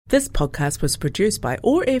This podcast was produced by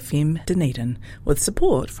ORFM Dunedin with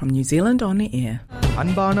support from New Zealand On Air.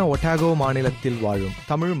 அன்பான ஒட்டாகோ மாநிலத்தில் வாழும்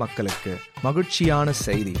தமிழ் மக்களுக்கு மகிழ்ச்சியான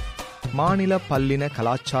செய்தி. மாநில பல்லின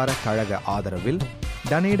கலாச்சார கழக ஆதரவில்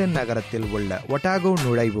டனேடன் நகரத்தில் உள்ள ஒட்டாகோ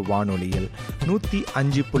நுழைவு வானொலியில்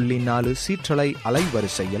 105.4 சீற்றலை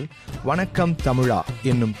அலைவரிசையில் வணக்கம் தமிழா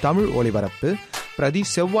என்னும் தமிழ் ஒலிபரப்பு பிரதி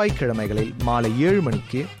செவ்வாய்க்கிழமைகளில் மாலை 7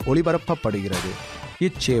 மணிக்கு ஒலிபரப்பப்படுகிறது.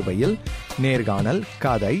 இச்சேவையில் நேர்காணல்,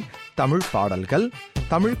 கதை, தமிழ் பாடல்கள்,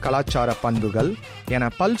 தமிழ் கலாச்சார பண்புகள் என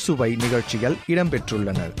பல்சுவை நிகழ்ச்சிகள்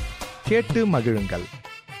இடம்பெற்றுள்ளனர். கேட்டு மகிழுங்கள்.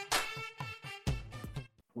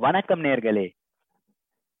 வணக்கம் நேர்களே,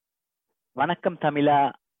 வணக்கம் தமிழா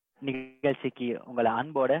நிகழ்ச்சிக்கு உங்களை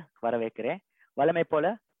அன்போட வரவேற்கிறேன். வழமை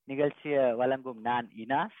போல நிகழ்ச்சியை வழங்கும் நான்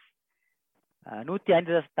இனாஸ்.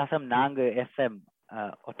 105.4 FM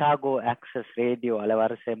ஒட்டாகோ ஆக்சஸ் ரேடியோ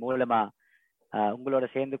அலைவரிசை மூலமா உங்களோட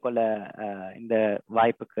சேர்ந்து கொள்ள இந்த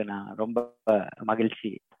வாய்ப்புக்கு நான் ரொம்ப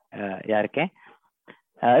மகிழ்ச்சியா இருக்கேன்.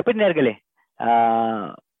 எப்படி நேர்களே,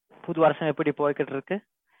 புது வருஷம் எப்படி போய்கிட்டு இருக்கு?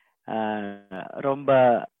 ரொம்ப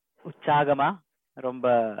உற்சாகமா,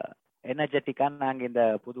 ரொம்ப எனர்ஜெட்டிக்கா நாங்க இந்த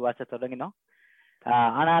புது வருஷம் தொடங்கினோம்.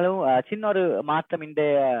 ஆனாலும் சின்ன ஒரு மாற்றம் இந்த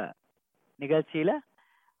நிகழ்ச்சியில.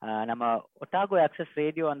 நம்ம ஒட்டாகோ ஆக்சஸ்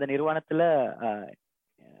ரேடியோ அந்த நிறுவனத்துல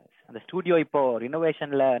அந்த ஸ்டூடியோ இப்போ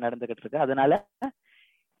ரினோவேஷன்ல நடந்துகிட்டு இருக்கு. அதனால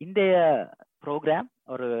இந்த ப்ரோக்ராம்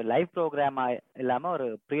ஒரு லைவ் ப்ரோக்ராமா இல்லாம ஒரு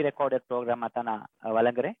ப்ரீ ரெக்கார்டட் ப்ரோக்ராமா தான் நான்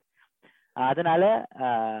வழங்குறேன். அதனால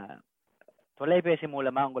தொலைபேசி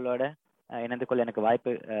மூலமா உங்களோட இணைந்து கொள்ள எனக்கு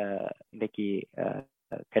வாய்ப்பு இன்றைக்கு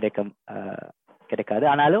கிடைக்காது.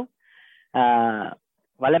 ஆனாலும்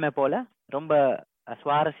வழமை போல ரொம்ப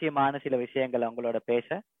சுவாரஸ்யமான சில விஷயங்களை உங்களோட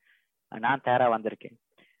பேச நான் தயாரா வந்திருக்கேன்.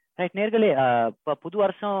 ரைட் நேர்களே, இப்போ புது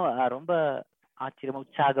வருஷம் ரொம்ப ஆச்சரியமா,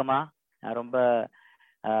 உற்சாகமா, ரொம்ப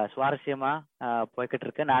சுவாரஸ்யமா போய்கிட்டு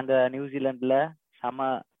இருக்கு. நாங்க நியூசிலாந்துல சம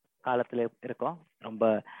காலத்துல இருக்கோம். ரொம்ப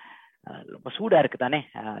ரொம்ப சூடா இருக்கு தானே.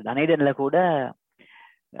 டனேடன்ல கூட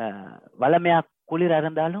வளமையா குளிரா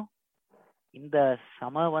இருந்தாலும் இந்த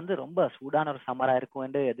சம ரொம்ப சூடான ஒரு சம்மரா இருக்கும்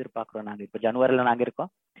என்று எதிர்பார்க்கிறோம். நாங்க இப்ப ஜனவரில நாங்க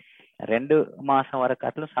இருக்கோம். 2 மாசம் வர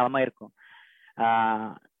காட்டிலும் சம இருக்கும்.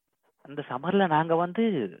 அந்த சம்மர்ல நாங்க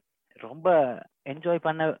ரொம்ப என்ஜாய்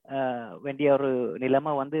பண்ண வேண்டிய ஒரு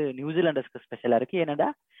நிலைமை நியூசிலாண்டுக்கு ஸ்பெஷலா இருக்கு. ஏன்னா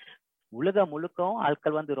உலகம் முழுக்கவும்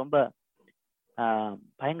ஆட்கள் ரொம்ப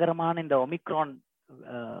பயங்கரமான இந்த ஒமிக்ரான்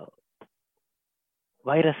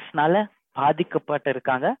வைரஸ்னால பாதிக்கப்பட்டு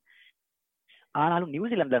இருக்காங்க. ஆனாலும்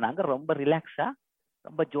நியூசிலாந்துல நாங்க ரொம்ப ரிலாக்ஸா,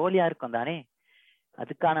 ரொம்ப ஜாலியா இருக்கோம் தானே.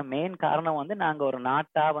 அதுக்கான மெயின் காரணம் நாங்க ஒரு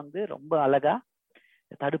நாட்டா ரொம்ப அழகா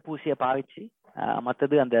தடுப்பூசியை பாவிச்சு,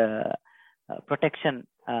 மற்றது அந்த ப்ரொடெக்ஷன்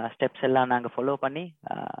ஸ்டெப்ஸ் எல்லாம் நாங்க ஃபாலோ பண்ணி,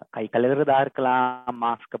 கை கழுவுறதா இருக்கலாம்,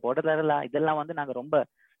 மாஸ்க் போடுறதா இருக்கலாம், இதெல்லாம் நாங்க ரொம்ப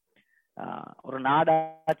ஒரு நாடா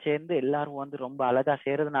சேர்ந்து எல்லாரும் ரொம்ப அழகா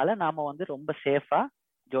செய்யறதுனால நாம ரொம்ப சேஃபா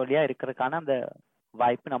ஜாலியா இருக்கிறதுக்கான அந்த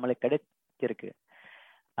வாய்ப்பு நம்மளுக்கு கிடைச்சிருக்கு.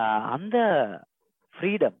 அந்த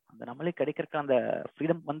ஃப்ரீடம், அந்த நம்மளுக்கு கிடைக்கிறதுக்கு அந்த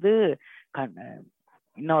ஃப்ரீடம்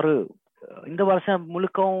இன்னொரு இந்த வருஷம்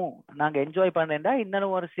முழுக்கவும் நாங்க என்ஜாய் பண்ணேன்டா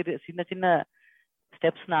இன்னும் ஒரு சின்ன சின்ன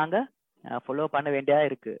ஸ்டெப்ஸ் நாங்க ஃபாலோ பண்ண வேண்டியதா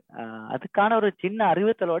இருக்கு. அதுக்கான ஒரு சின்ன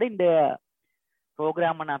அறிவுறுத்தலோட இந்த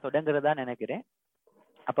ப்ரோக்ராம் நான் தொடங்குறதா நினைக்கிறேன்.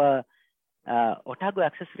 அப்ப ஒட்டாகோ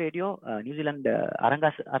ஆக்சஸ் ரேடியோ நியூசிலாந்து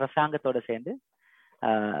அரசாங்கத்தோட சேர்ந்து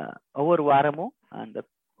ஒவ்வொரு வாரமும் அந்த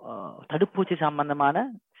தடுப்பூசி சம்பந்தமான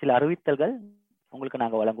சில அறிவித்தல்கள் உங்களுக்கு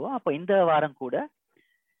நாங்க வழங்குவோம். அப்ப இந்த வாரம் கூட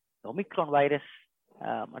ஒமிக்ரான்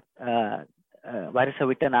வைரஸை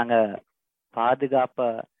விட்டு நாங்க பாதுகாப்ப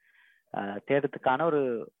தேடுறதுக்கான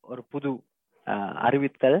ஒரு புது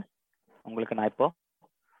அறிவித்தல் உங்களுக்கு நான் இப்போ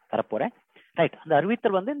தரப்போறேன். ரைட், அந்த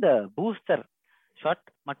அறிவித்தல் இந்த பூஸ்டர் ஷாட்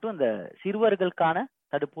மற்றும் இந்த சிறுவர்களுக்கான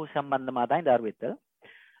தடுப்பூசி சம்பந்தமா தான் இந்த அறிவித்தல்.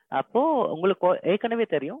 அப்போ உங்களுக்கு ஏற்கனவே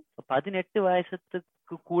தெரியும், 18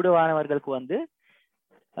 வயசுக்கு கூடவானவர்களுக்கு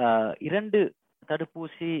 2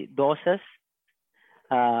 தடுப்பூசி டோசஸ்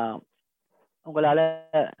உங்களால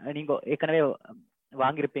நீங்க ஏற்கனவே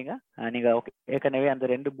வாங்கியிருப்பீங்க. நீங்க ஏற்கனவே அந்த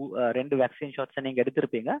 2 வேக்சின் ஷாட்ஸை நீங்க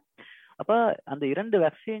எடுத்திருப்பீங்க. அப்ப அந்த 2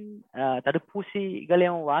 வேக்சின்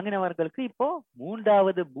தடுப்பூசிகளையும் வாங்கினவர்களுக்கு இப்போ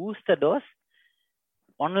 3வது பூஸ்டர் டோஸ்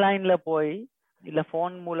ஆன்லைன்ல போய் இல்ல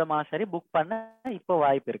போன் மூலமா சரி புக் பண்ண இப்போ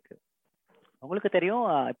வாய்ப்பு இருக்கு. உங்களுக்கு தெரியும்,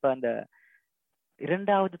 இப்ப அந்த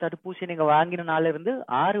 2வது தடுப்பூசி நீங்க வாங்கின நாள்ல இருந்து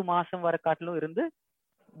 6 மாசம் வர காட்டிலும் இருந்து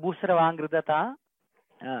பூஸ்டரை வாங்குறத தான்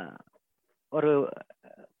ஒரு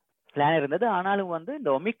பிளான் இருந்தது. ஆனாலும் இந்த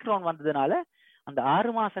ஒமிக்ரான் வந்ததுனால அந்த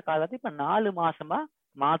 6 மாச காலத்தை இப்ப 4 மாசமா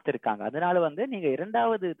மாத்திருக்காங்க. அதனால நீங்க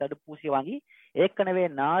 2வது தடுப்பூசி வாங்கி ஏற்கனவே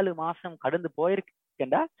 4 மாசம் கடந்து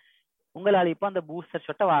போயிருக்கேன்டா உங்களால இப்ப அந்த பூஸ்டர்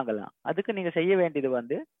ஷாட்டை வாங்கலாம். அதுக்கு நீங்க செய்ய வேண்டியது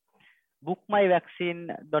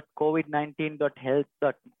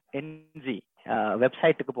bookmyvaccine.covid19.health.nz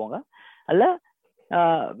வெப்சைட்டுக்கு போங்க. அல்ல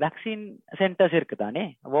வேக்சின் சென்டர்ஸ் இருக்கு தானே,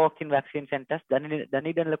 வாக்-இன் வேக்சின் சென்டர்ஸ்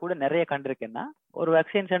தனிடன்ல கூட நிறைய கண்டிருக்கேன்னா ஒரு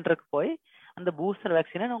வேக்சின் சென்டருக்கு போய் அந்த பூஸ்டர்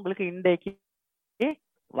வேக்சினை உங்களுக்கு இன்றைக்கு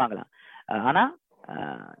வாங்கலாம். ஆனா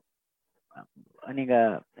நீங்க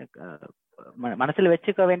மனசுல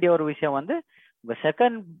வச்சுக்க வேண்டிய ஒரு விஷயம் வந்து உங்க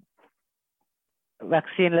செகண்ட்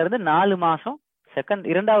வேக்சின்ல இருந்து 4 மாசம்,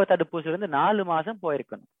 இரண்டாவது தடுப்பூசில இருந்து 4 மாசம்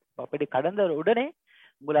போயிருக்கணும். அப்படி கடந்த உடனே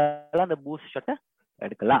உங்களால அந்த பூஸ்ட் ஷாட்டை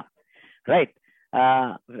எடுக்கலாம். ரைட்.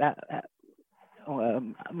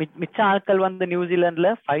 மிச்ச ஆட்கள் வந்து நியூசிலாந்துல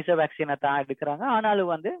ஃபைசர் வேக்சினை தான் எடுக்கிறாங்க. ஆனாலும்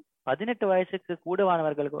வந்து 18 வயசுக்கு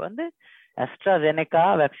கூடவானவர்களுக்கு வந்து அஸ்ட்ராஜெனகா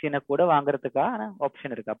வேக்சினை கூட வாங்குறதுக்கான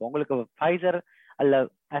ஆப்ஷன் இருக்கு. அப்போ உங்களுக்கு ஃபைசர் அல்ல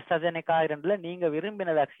அஸ்ட்ராஜெனகா இரண்டுல நீங்க விரும்பின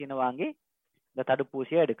வேக்சினை வாங்கி இந்த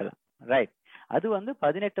தடுப்பூசியை எடுக்கலாம். ரைட். அது வந்து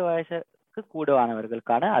 18 வயசுக்கு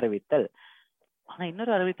கூடவானவர்களுக்கான அறிவித்தல். ஆனா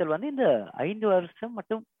இன்னொரு அறிவித்தல் வந்து இந்த 5 வருஷம்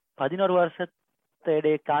மற்றும் 11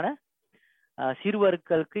 வருஷத்துக்கான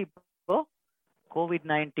சிறுவர்களுக்கு இப்போ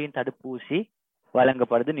COVID-19 தடுப்பூசி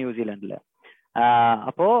வழங்கப்படுது நியூசிலாந்துல.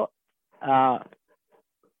 அப்போ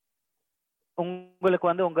உங்களுக்கு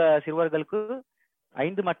வந்து உங்க சிறுவர்களுக்கு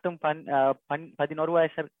 5 மற்றும் 11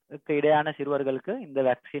 வயசுக்கு இடையான சிறுவர்களுக்கு இந்த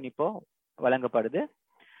வேக்சின் இப்போ வழங்கப்படுது.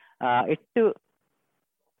 8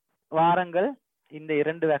 வாரங்கள் இந்த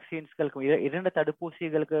 2 வேக்சின்ஸ்களுக்கு 2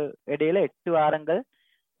 தடுப்பூசிகளுக்கு இடையில 8 வாரங்கள்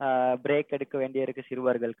பிரேக் எடுக்க வேண்டிய இருக்கு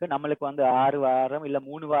சிறுவர்களுக்கு. நம்மளுக்கு வந்து 6 வாரம் இல்ல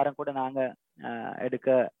 3 வாரம் கூட நாங்க எடுக்க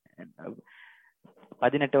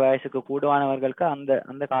 18 வயசுக்கு கூடுவானவர்களுக்கு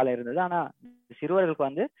அந்த காலம் இருந்தது. ஆனா சிறுவர்களுக்கு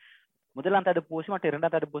வந்து முதலாம் தடுப்பூசி மற்றும்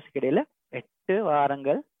 2ஆம் தடுப்பூசிக்கு இடையில 8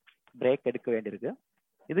 வாரங்கள் பிரேக் எடுக்க வேண்டியிருக்கு.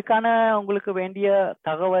 இதுக்கான உங்களுக்கு வேண்டிய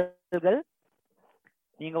தகவல்கள்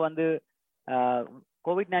நீங்க வந்து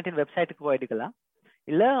COVID-19 வெப்சைட்டுக்கு போய் எடுக்கலாம்.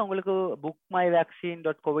 இல்ல உங்களுக்கு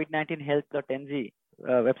bookmyvaccine.covid19health.nz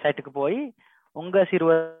வெப்சைட்டுக்கு போய் உங்க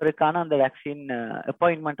சிறுவருக்கான அந்த வேக்சின்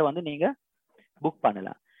அப்பாயின்மெண்ட்டை வந்து நீங்க புக்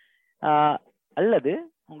பண்ணலாம். அல்லது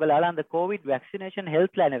உங்களால அந்த கோவிட் வேக்சினேஷன்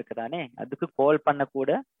ஹெல்த் லைன் இருக்கு தானே, அதுக்கு கால் பண்ண கூட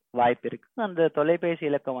வாய்ப்பு இருக்கு. அந்த தொலைபேசி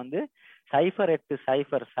இலக்கம் வந்து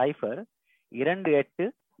 0800 28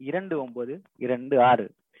 29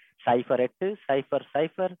 26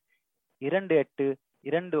 0800 28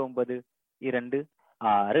 29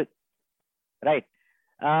 26. ரைட்.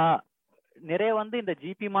 நிறைய வந்து இந்த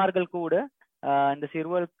ஜிபிமார்கள் கூட இந்த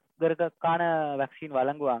சிறுவர்களுக்கான வேக்சின்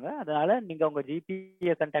வழங்குவாங்க. அதனால நீங்க உங்க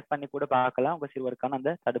ஜிபியை கான்டாக்ட் பண்ணி கூட பார்க்கலாம் உங்க சிறுவருக்கான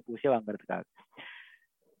அந்த தடுப்பூசியை வாங்குறதுக்காக.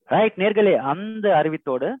 ரைட் நேர்களே, அந்த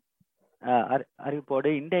அறிவிப்போடு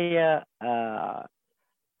இன்றைய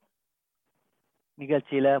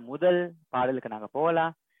நிகழ்ச்சியில முதல் பாடலுக்கு நாங்க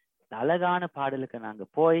போகலாம். அழகான பாடலுக்கு நாங்க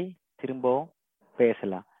போய் திரும்பவும்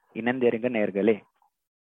பேசலாம். இணைந்திருங்க நேர்களே.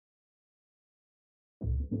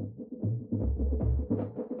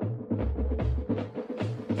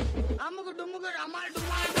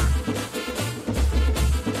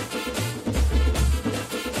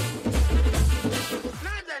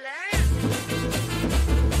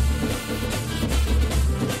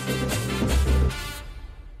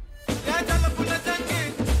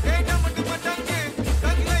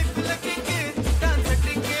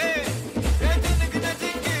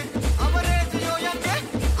 அவரே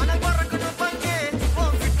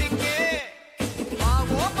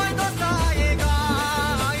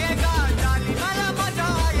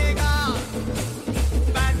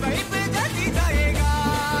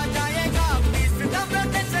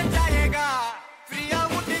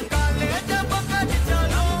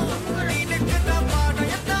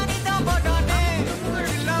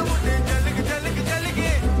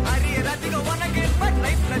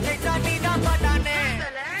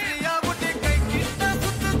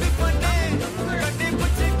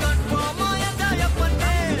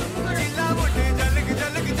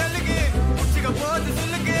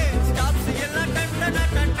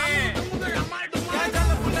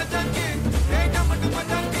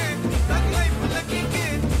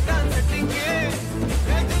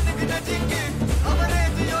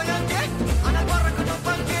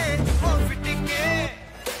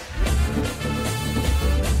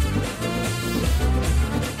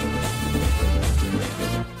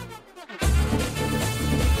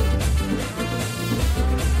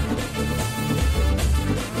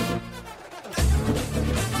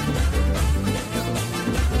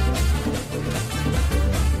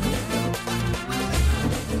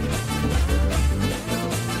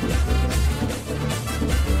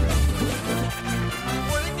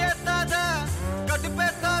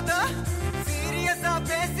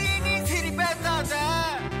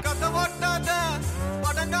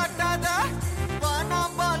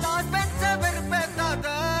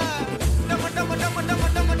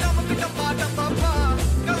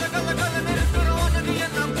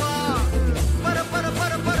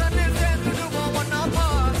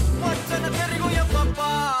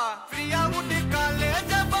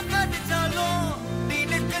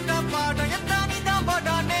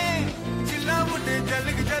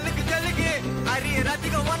எனக்கு அரிய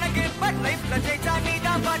ரதிக உனக்கு பட் லைஃப்ல ஜெயிச்சா நீ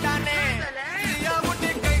தான் பட்டானே யா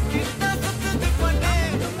முட்டி கை கிட்ட சுத்து பண்ணே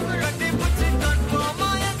கட்டி புச்சி கன்ஃபார்மா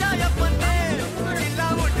என்ஜாய் பண்ணே இல்ல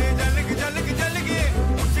முட்டி ஜல்லுக்கு ஜல்லுக்கு ஜல்லுக்கு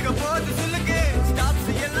புச்சிக போது சொல்லுங்க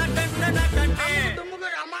ஸ்டாப்ஸ் எல்லாம் டன்ன டன்னே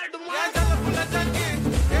தும்முக அமால் டுமா யா ஜல்ல புல்ல தங்கி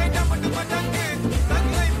ஏ டமட்டு பட்டங்கி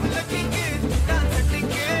தங் லைஃப் புல்ல கிங்கி டான்ஸ்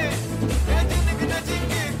டிங்கி ஏ ஜின்னுக்கு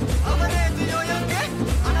நஜிங்கி அவரே ஜியோ யங்கே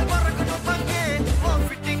அன பறக்கணும் பங்கே ஓ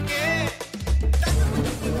ஃபிட்டிங்கி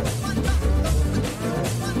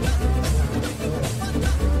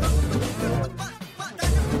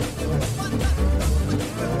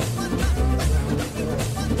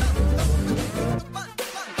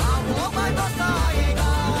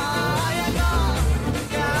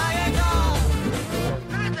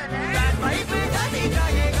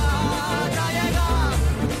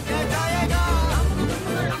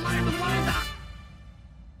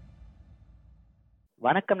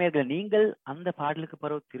வணக்கம் நேயர்களே, நீங்கள் அந்த பாடலுக்கு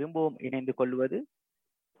பிறகு திரும்பவும் இணைந்து கொள்வது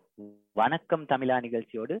வணக்கம் தமிழா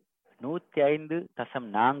நிகழ்ச்சியோடு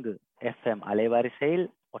 105.4 FM அலைவரிசையில்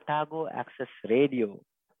ஒட்டாகோ ஆக்சஸ் ரேடியோ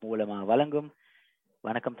மூலமா வழங்கும்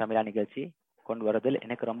வணக்கம் தமிழா நிகழ்ச்சி கொண்டு வருவதில்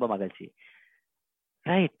எனக்கு ரொம்ப மகிழ்ச்சி.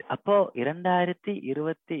 ரைட், அப்போ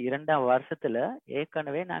 2022 வருஷத்துல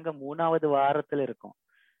ஏற்கனவே நாங்க 3வது வாரத்துல இருக்கோம்.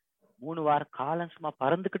 3 வார காலம் சும்மா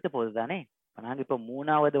பறந்துகிட்டு போகுது தானே. நாங்க இப்ப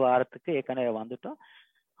 3வது வாரத்துக்கு ஏற்கனவே வந்துட்டோம்.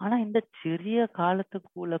 ஆனா இந்த சிறிய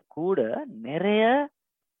காலத்துக்குள்ள கூட நிறைய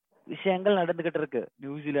விஷயங்கள் நடந்துகிட்டு இருக்கு.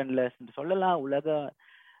 நியூசிலாந்துல சொல்லலாம்,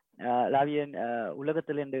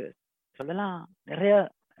 உலகத்துல என்று சொல்லலாம், நிறைய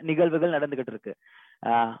நிகழ்வுகள் நடந்துகிட்டு இருக்கு.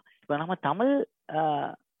 இப்ப நம்ம தமிழ்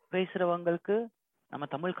பேசுறவங்களுக்கு, நம்ம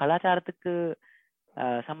தமிழ் கலாச்சாரத்துக்கு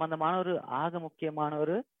சம்பந்தமான ஒரு ஆக முக்கியமான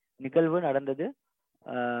ஒரு நிகழ்வு நடந்தது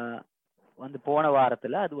வந்து போன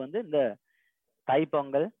வாரத்துல. அது வந்து இந்த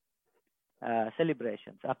தைப்பொங்கல்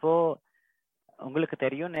செலிப்ரேஷன்ஸ். அப்போ உங்களுக்கு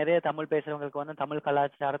தெரியும், நிறைய தமிழ் பேசுறவங்களுக்கு வந்து தமிழ்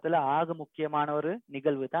கலாச்சாரத்துல ஆக முக்கியமான ஒரு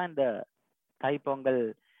நிகழ்வு தான் இந்த தைப்பொங்கல்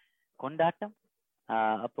கொண்டாட்டம்.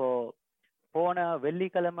 அப்போ போன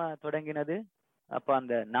வெள்ளிக்கிழமை தொடங்கினது. அப்போ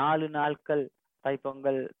அந்த 4 நாட்கள்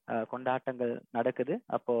தைப்பொங்கல் கொண்டாட்டங்கள் நடக்குது.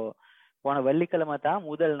 அப்போ போன வெள்ளிக்கிழமை தான்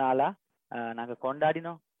முதல் நாளா நாங்க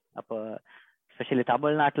கொண்டாடினோம். அப்போ ஸ்பெஷலி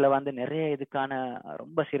தமிழ்நாட்டுல வந்து நிறைய இதுக்கான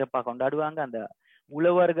ரொம்ப சிறப்பா கொண்டாடுவாங்க. அந்த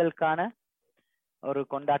உழவர்களுக்கான ஒரு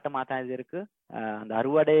கொண்டாட்டமா தான் இது இருக்கு. அந்த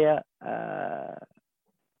அறுவடைய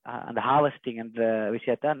அந்த ஹார்வெஸ்டிங் என்ற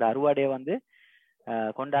விஷயத்த, அந்த அறுவடைய வந்து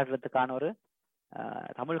கொண்டாடுறதுக்கான ஒரு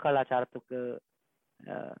தமிழ் கலாச்சாரத்துக்கு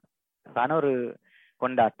ஒரு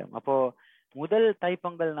கொண்டாட்டம். அப்போ முதல்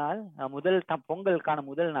தைப்பொங்கல் நாள், பொங்கலுக்கான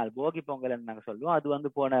முதல் நாள் போகி பொங்கல் நாங்க சொல்லுவோம். அது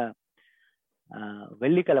வந்து போன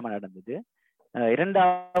வெள்ளிக்கிழமை நடந்தது.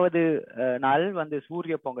 2வது நாள் வந்து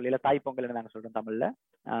சூரிய பொங்கல், இல்ல தாய்ப்பொங்கல் நாங்க சொல்றோம் தமிழ்ல.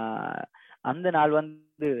 அந்த நாள்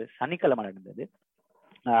வந்து சனிக்கிழமை நடந்தது.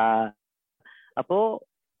 அப்போ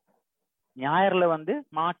ஞாயிறுல வந்து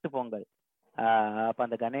மாட்டு பொங்கல். அப்ப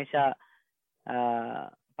அந்த கணேசா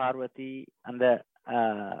பார்வதி அந்த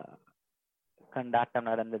கொண்டாட்டம்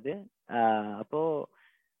நடந்தது. அப்போ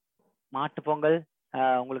மாட்டு பொங்கல்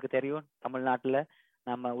உங்களுக்கு தெரியும், தமிழ்நாட்டுல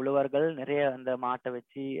நம்ம உழவர்கள் நிறைய அந்த மாட்டை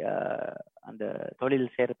வச்சு அந்த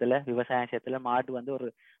தொழில் செய்யறதுல, விவசாயம் செய்யறதுல மாடு வந்து ஒரு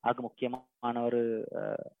ஆக முக்கியமான ஒரு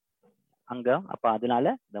அங்கம். அப்ப அதனால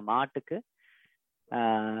இந்த மாட்டுக்கு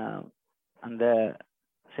அந்த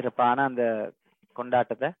சிறப்பான அந்த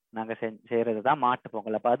கொண்டாட்டத்தை நாங்க செய்யறதுதான் மாட்டு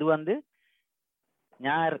பொங்கல். அப்ப அது வந்து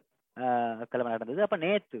ஞாயிறு கிழமை நடந்தது. அப்ப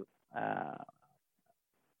நேத்து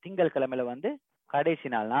திங்கள் கிழமையில வந்து கடைசி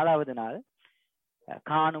நாள், 4வது நாள்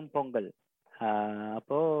காணும் பொங்கல்.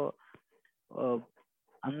 அப்போ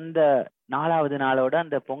அந்த 4வது நாளோட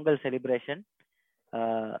அந்த பொங்கல் செலிப்ரேஷன்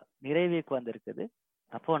நிறைவுக்கு வந்திருக்குது.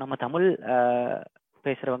 அப்போ நம்ம தமிழ்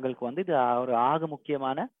பேசுறவங்களுக்கு வந்து இது ஒரு ஆக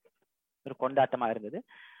முக்கியமான ஒரு கொண்டாட்டமா இருந்தது.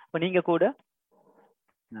 அப்ப நீங்க கூட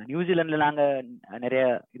நியூசிலாந்துல நாங்க நிறைய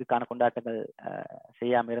இதுக்கான கொண்டாட்டங்கள்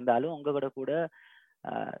செய்யாம இருந்தாலும், உங்க கூட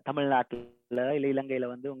தமிழ்நாட்டுல இல்ல இலங்கையில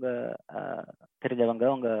வந்து உங்க தெரிஞ்சவங்க,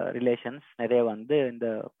 உங்க ரிலேஷன்ஸ் நிறைய வந்து இந்த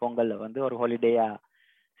பொங்கல்ல வந்து ஒரு ஹாலிடேயா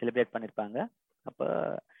செலிப்ரேட் பண்ணிருப்பாங்க. அப்ப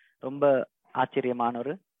ரொம்ப ஆச்சரியமான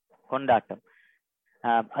ஒரு கொண்டாட்டம்.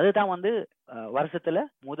 அதுதான் வந்து வருஷத்துல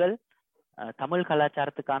முதல் தமிழ்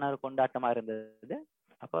கலாச்சாரத்துக்கான ஒரு கொண்டாட்டமா இருந்தது.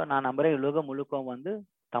 அப்போ நான் நம்புறேன், உலகம் முழுக்க வந்து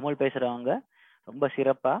தமிழ் பேசுறவங்க ரொம்ப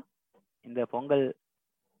சிறப்பா இந்த பொங்கல்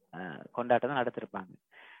கொண்டாட்டம் நடத்திருப்பாங்க.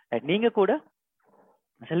 நீங்க கூட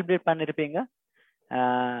செலிப்ரேட் பண்ணிருப்பீங்க.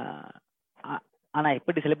 ஆனா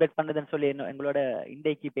எப்படி செலிப்ரேட் பண்ணதுன்னு சொல்லி எங்களோட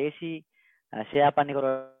இன்றைக்கு பேசி ஷேர் பண்ணிக்கிற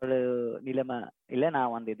ஒரு நிலைமை இல்லை.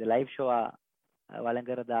 நான் வந்து இது லைவ் ஷோவா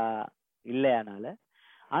வழங்குறதா இல்லையானால,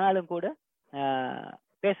 ஆனாலும் கூட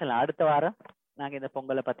பேசலாம். அடுத்த வாரம் நாங்க இந்த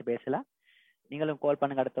பொங்கலை பத்தி பேசலாம். நீங்களும் கால்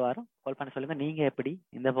பண்ணுங்க, அடுத்த வாரம் கால் பண்ண சொல்லுங்க நீங்க எப்படி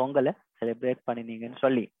இந்த பொங்கலை செலிப்ரேட் பண்ணினீங்கன்னு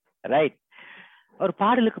சொல்லி. ரைட், ஒரு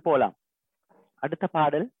பாடலுக்கு போலாம். அடுத்த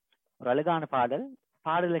பாடல் ஒரு அழகான பாடல்.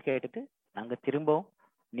 பாடலை கேட்டுட்டு நாங்க திரும்பவும்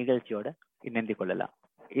நிகழ்ச்சியோட இணைந்து கொள்ளலாம்.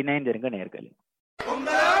 இணைந்திருங்க நேயர்களே.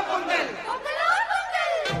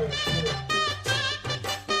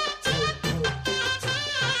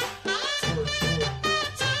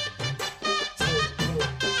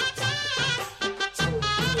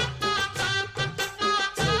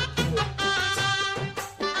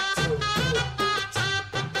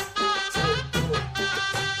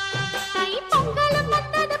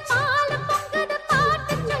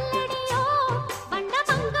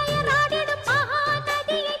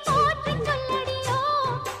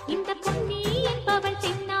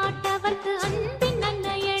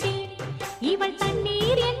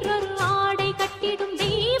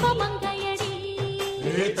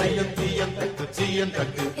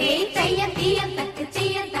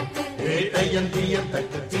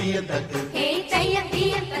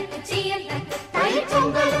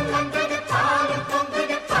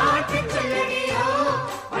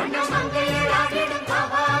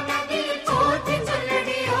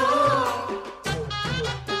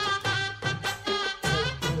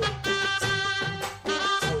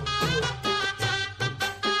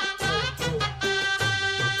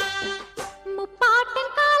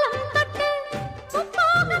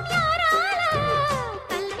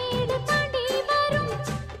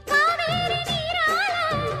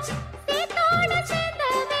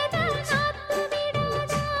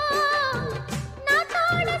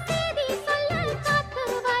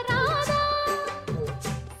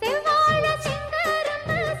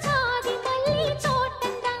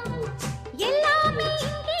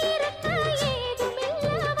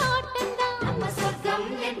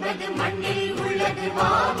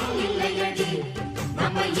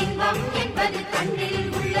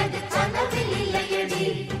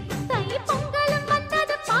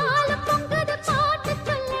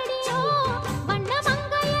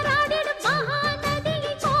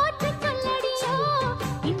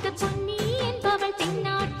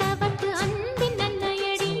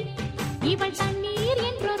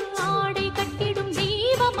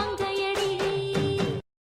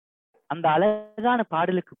 அந்த அழகான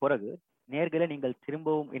பாடலுக்கு பிறகு நேர்களை நீங்கள்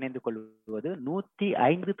திரும்பவும் இணைந்து கொள்வது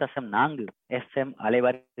 105.4 FM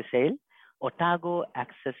அலைவரிசையில் ஒட்டாகோ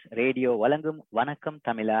ஆக்சஸ் ரேடியோ வழங்கும் வணக்கம்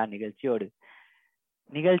தமிழா நிகழ்ச்சியோடு.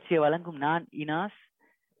 நிகழ்ச்சியை வழங்கும் நான் இனாஸ்.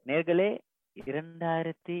 நேர்களே,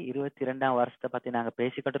 2022 வருஷத்தை பத்தி நாங்க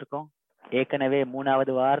பேசிக்கிட்டு இருக்கோம். ஏற்கனவே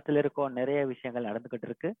 3வது வாரத்துல இருக்கோம். நிறைய விஷயங்கள் நடந்துகிட்டு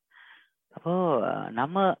இருக்கு. அப்போ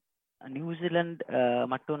நம்ம நியூசிலாந்து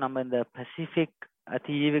மட்டும் நம்ம இந்த பசிபிக்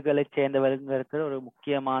தீவுகளை சேர்ந்தவங்க இருக்கிற ஒரு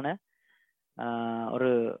முக்கியமான ஒரு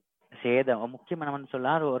சேதம், முக்கியமான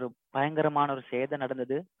சொல்லலாம், ஒரு பயங்கரமான ஒரு சேதம்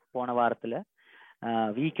நடந்தது போன வாரத்துல.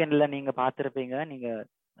 வீக்கெண்ட்ல நீங்க பார்த்திருப்பீங்க, நீங்க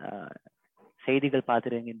செய்திகள்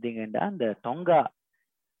பார்த்துருந்தீங்கன்னா அந்த டொங்கா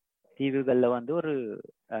தீவுகள்ல வந்து ஒரு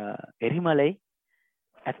எரிமலை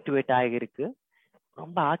ஆக்டிவேட் ஆகியிருக்கு.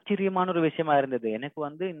 ரொம்ப ஆச்சரியமான ஒரு விஷயமா இருந்தது. எனக்கு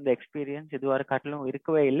வந்து இந்த எக்ஸ்பீரியன்ஸ் இதுவரை காட்டிலும்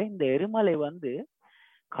இருக்கவே இல்லை. இந்த எரிமலை வந்து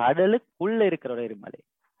கடலுக்குள்ள இருக்கிற ஒரு எரிமலை.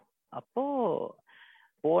 அப்போ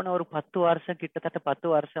போன ஒரு 10 வருஷம், கிட்டத்தட்ட 10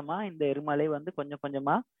 வருஷமா இந்த எரிமலை வந்து கொஞ்சம்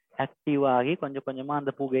கொஞ்சமா ஆக்டிவ் ஆகி கொஞ்சம் கொஞ்சமா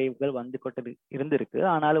அந்த புகைகள் வந்து கொண்டு இருந்திருக்கு.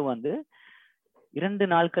 ஆனாலும் வந்து 2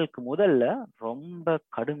 நாட்களுக்கு முதல்ல ரொம்ப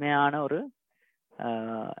கடுமையான ஒரு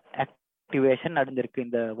ஆக்டிவேஷன் நடந்திருக்கு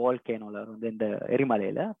இந்த வால்கேனோல வந்து, இந்த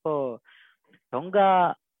எரிமலையில. அப்போ டொங்கா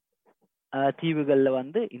தீவுகள்ல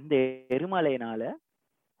வந்து இந்த எரிமலையினால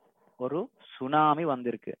ஒரு சுனாமி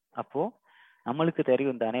வந்திருக்கு. அப்போ நம்மளுக்கு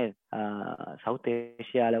தெரியும் தானே, சவுத்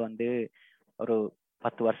ஏசியால வந்து ஒரு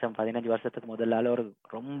 10 வருஷம் 15 வருஷத்துக்கு முதல்ல ஒரு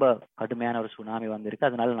ரொம்ப கடுமையான ஒரு சுனாமி வந்திருக்கு.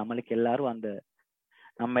 அதனால நம்மளுக்கு எல்லாரும்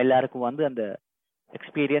நம்ம எல்லாருக்கும் வந்து அந்த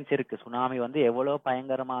எக்ஸ்பீரியன்ஸ் இருக்கு, சுனாமி வந்து எவ்வளவு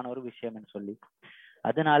பயங்கரமான ஒரு விஷயம்னு சொல்லி.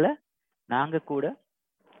 அதனால நாங்க கூட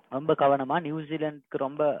ரொம்ப கவனமா, நியூசிலாந்துக்கு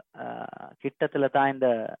ரொம்ப கிட்டத்துல தான், இந்த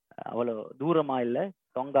அவ்வளவு தூரமா இல்லை,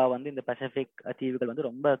 டொங்கா வந்து இந்த பசிபிக் தீவுகள் வந்து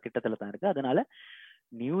ரொம்ப கிட்டத்துல தான் இருக்கு. அதனால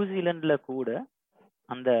நியூசிலாந்துல கூட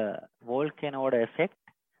அந்த வோல்கேனோட எஃபெக்ட்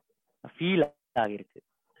ஃபீல் ஆகிருக்கு.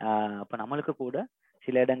 அப்ப நம்மளுக்கு கூட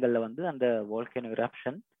சில இடங்கள்ல வந்து அந்த வோல்கேனோ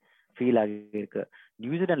இரப்ஷன் ஃபீல் ஆகிருக்கு.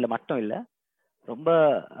 நியூசிலாந்துல மட்டும் இல்ல, ரொம்ப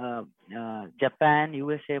ஜப்பான்,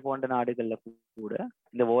 யுஎஸ்ஏ போன்ற நாடுகள்ல கூட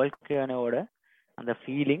இந்த வோல்கேனோட அந்த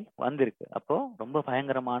ஃபீலிங் வந்திருக்கு. அப்போ ரொம்ப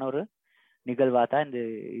பயங்கரமான ஒரு நிகழ்வா தான்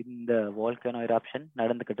இந்த வோல்கேனோ இரப்ஷன்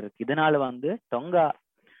நடந்துகிட்டு இருக்கு. இதனால வந்து டொங்கா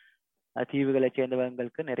தீவுகளை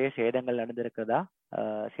சேர்ந்தவங்களுக்கு நிறைய சேதங்கள் நடந்திருக்கிறதா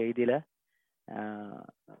செய்தியில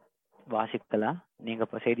வாசிக்கலாம். நீங்க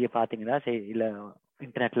இப்போ செய்தியை பார்த்தீங்கன்னா இல்ல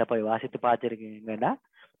இன்டர்நெட்ல போய் வாசித்து பார்த்துருக்கீங்கன்னா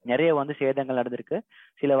நிறைய வந்து சேதங்கள் நடந்திருக்கு.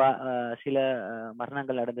 சில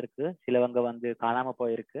மரணங்கள் நடந்திருக்கு. சிலவங்க வந்து காணாம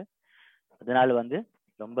போயிருக்கு. அதனால வந்து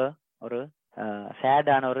ரொம்ப ஒரு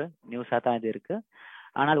சேடான ஒரு நியூஸா தான் இது இருக்கு.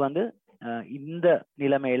 ஆனால் வந்து இந்த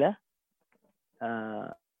நிலைமையில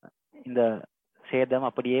இந்த சேதம்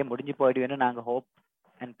அப்படியே முடிஞ்சு போயிடுவேன்னு நாங்க ஹோப்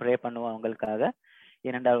அண்ட் ப்ரே பண்ணுவோம் அவங்களுக்காக.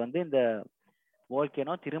 ஏனென்றால் வந்து இந்த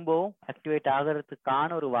வோல்கேனோ திரும்பவும் ஆக்டிவேட்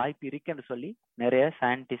ஆகிறதுக்கான ஒரு வாய்ப்பு இருக்குன்னு சொல்லி நிறைய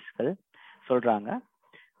சயின்டிஸ்ட்கள் சொல்றாங்க.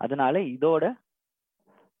 அதனால இதோட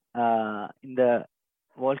இந்த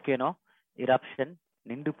வோல்கேனோ இரப்ஷன்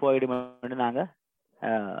நின்று போயிடும்னு நாங்க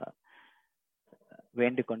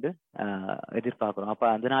வேண்டிக்கொண்டு எதிர்பார்க்கிறோம். அப்ப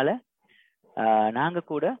அதனால நாங்க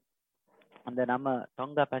கூட அந்த நம்ம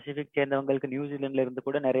டொங்கா பசிபிக் சேர்ந்தவங்களுக்கு நியூசிலாந்துல இருந்து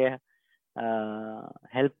கூட நிறைய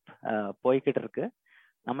ஹெல்ப் போய்கிட்டு இருக்கு.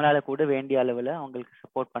 நம்மளால கூட வேண்டிய அளவுல அவங்களுக்கு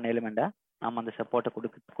சப்போர்ட் பண்ணலுமெண்டா நம்ம அந்த சப்போர்ட்டை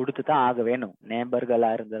கொடுத்து தான் ஆக வேணும், நேபர்களா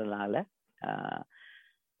இருந்ததுனால.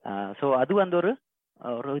 ஸோ அது வந்து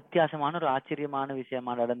ஒரு வித்தியாசமான ஒரு ஆச்சரியமான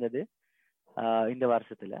விஷயமா நடந்தது இந்த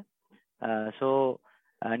வருஷத்துல. ஸோ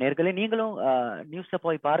நேர்களே நீங்களும் நியூஸ்ல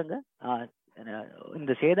போய் பாருங்க.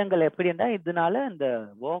 இந்த சேதங்கள் எப்படின்னா இதனால இந்த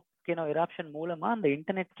வோல்கேனோ இரப்ஷன் மூலமா அந்த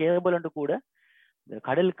இன்டர்நெட் கேபிள் கூட இந்த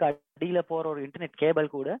கடலுக்கு அடியில போற ஒரு இன்டர்நெட்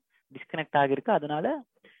கேபிள் கூட டிஸ்கனெக்ட் ஆகிருக்கு. அதனால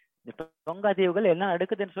இந்த டொங்கா தீவுகள் எல்லாம்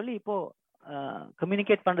நடக்குதுன்னு சொல்லி இப்போ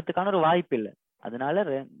கம்யூனிகேட் பண்றதுக்கான ஒரு வாய்ப்பு இல்லை. அதனால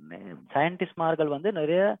சயின்டிஸ்ட்மார்கள் வந்து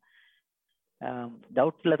நிறைய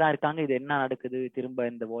டவுட்ல தான் இருக்காங்க. இது என்ன நடக்குது, திரும்ப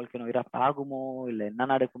இந்த வோல்கேனோ இரப்ட் ஆகுமோ இல்லை என்ன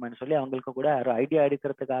நடக்குமோன்னு சொல்லி அவங்களுக்கு கூட ஒரு ஐடியா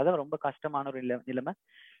எடுக்கிறதுக்காக ரொம்ப கஷ்டமான ஒரு நிலைமை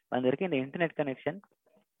வந்திருக்கு. இந்த இன்டர்நெட் கனெக்ஷன்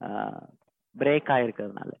பிரேக்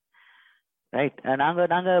ஆயிருக்கிறதுனால. ரைட்,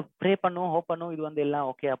 நாங்க ப்ரே பண்ணுவோம், ஹோப் பண்ணுவோம் இது வந்து எல்லாம்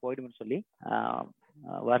ஓகேயா போயிடும்னு சொல்லி.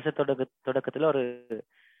 தொடக்கத்துல ஒரு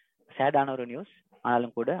சேடான ஒரு நியூஸ்,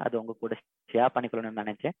 ஆனாலும் கூட அது உங்க கூட ஷேர் பண்ணிக்கணும்னு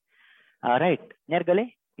நினைச்சேன். ரைட் நேர்களே,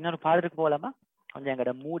 இன்னொரு பாடலுக்கு போகலாமா? கொஞ்சம்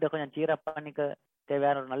எங்களோட மூட கொஞ்சம் சீரப் பண்ணிக்க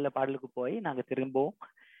தேவையான ஒரு நல்ல பாடலுக்கு போய் நாங்க திரும்பவும்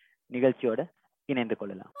நிகழ்ச்சியோட இணைந்து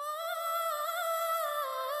கொள்ளலாம்.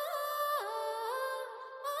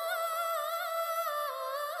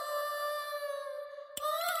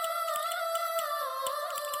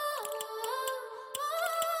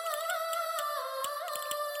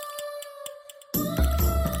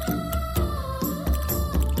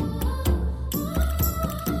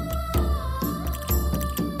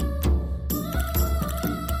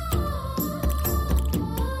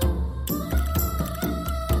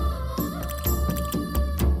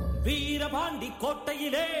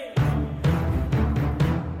 கோட்டையிலே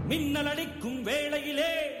மின்னல் அடிக்கும்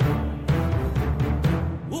வேளையிலே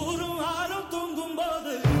ஊரும் ஆளும் தூங்கும்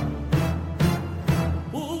போது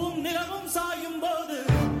பூவும் நிலவும் சாயும் போது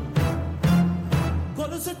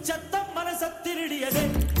கொலுசு சத்தம் மனச திருடியதே.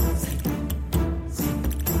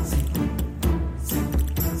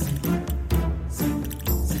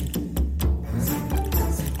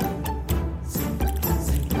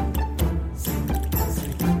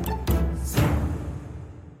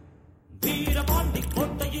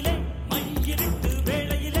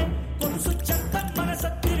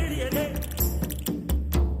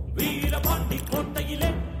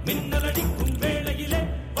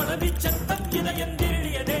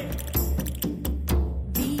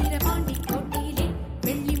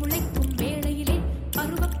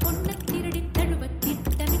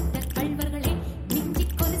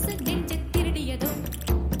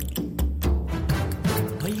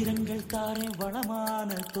 வளமான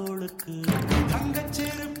தோளுக்கு தங்கச்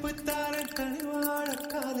செருப்பு தாரன் கனிவாழ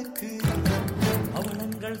காலுக்கு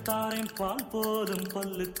அவளங்கள் தாரன் பால் போதும்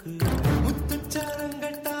பல்லுக்கு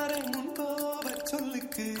முத்துச்சாரங்கள் தாரன் முன்கோவ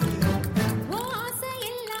சொல்லுக்கு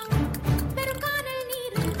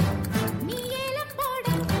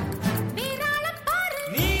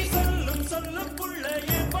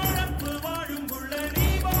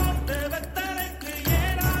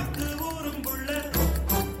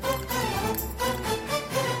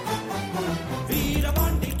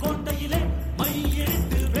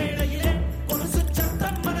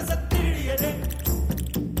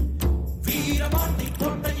வீரபாண்டி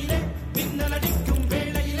கோட்டை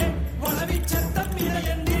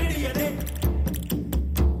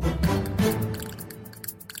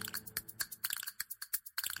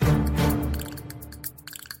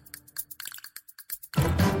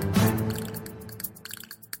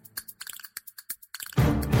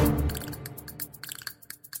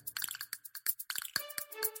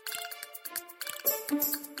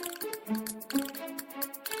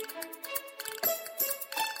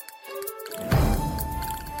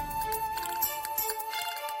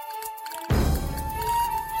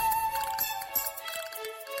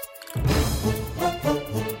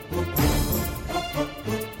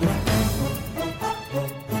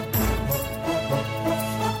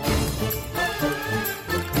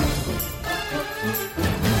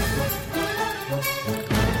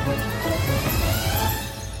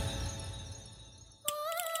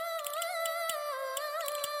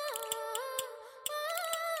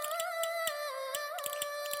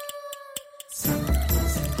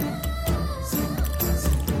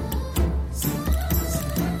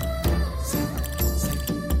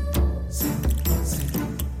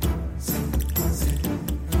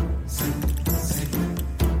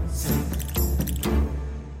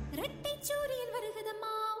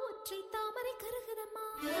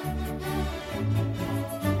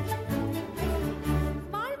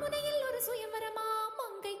வாழ்முனையில் ஒரு சுயவரமா,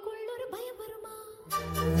 மங்கைக்குள் ஒரு பயம் வருமா?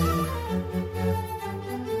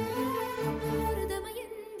 ஒரு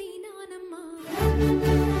தமயந்தி நானம்மா,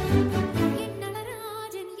 என்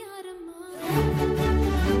நடராஜன் யாரம்மா?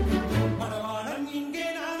 மணவாளன் இங்கே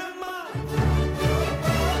நானம்மா,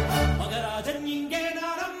 மகராஜன் இங்கே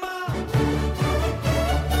நானம்மா.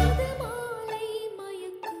 இது மாலை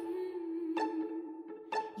மயக்கம்,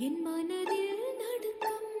 என் மனதில்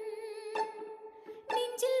நடுக்கம்,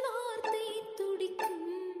 நெஞ்சில் வார்த்தை துடிக்கும்.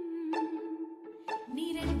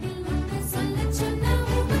 நிரண்டில் ஒன்று சொல்லச் சொன்னா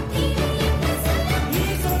முகத்திலே என்ன சொல்ல? நீ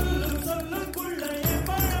சொல்லும் சொல்லுக்குள்ள என்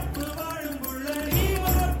பழப்பு வாழும் புள்ள, நீ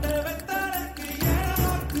ஓட்ட வெத்தலைக்கு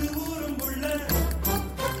ஏனாக்கு ஊரும் புள்ள.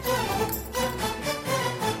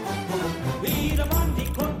 வீரபாண்டி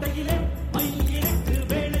கோட்டையிலே மயிலிறக்கு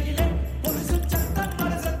வேளையிலே ஒரு சுச்சத்தம்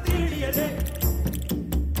மனச தீடியதே.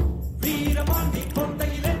 வீரபாண்டி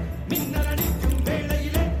கோட்டையிலே மின்னல் அடிக்கும்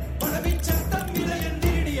வேளையிலே பழவி சத்தம் இளையன்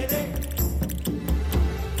தீடியதே.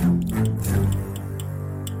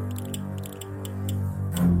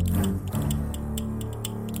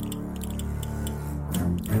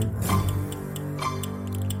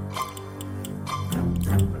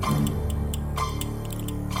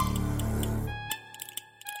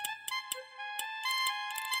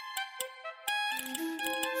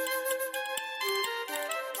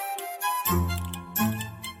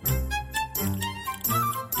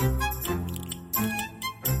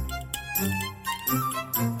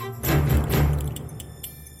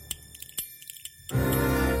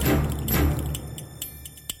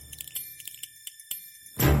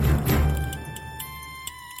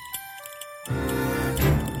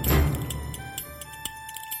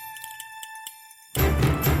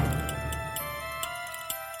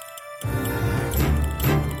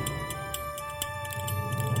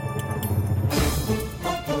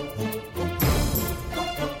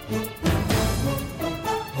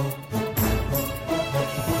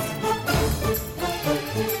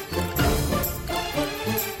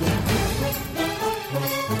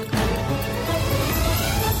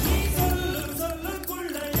 நீ சொல்லும்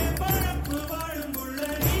சொல்லுக்குள்ள என் பழப்பு வாழும் புள்ள,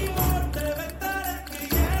 நீ ஓட்ட வெத்தலைக்கு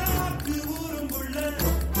ஏனாக்கு ஊரும் புள்ள.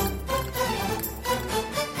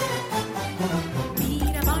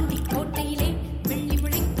 வீரபாண்டி கோட்டையிலே வெள்ளி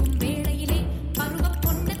முளைக்கும் வேளையிலே பருவப்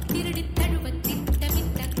பொன்னத் திருடித் தழுவத்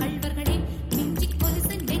திட்டமிட்ட கள்வர்களே, மிஞ்சிக்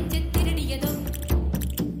கொலுசு நெஞ்சத் திருடியதோ?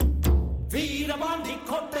 வீரபாண்டி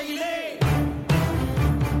கோட்டையிலே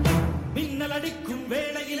மின்னல் அடிக்கும்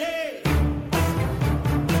வேளையிலே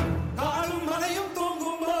காலும் மலையும்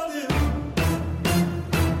தூங்கும் போது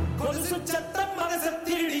கொலுசு சத்தம் மனச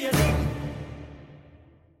தீடியது.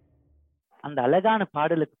 அந்த அழகான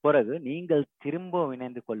பாடலுக்கு பிறகு நீங்கள் திரும்ப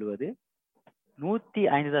இணைந்து கொள்வது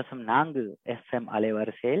 105.4 FM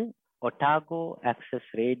அலைவரிசையில் ஒட்டாகோ ஆக்சஸ்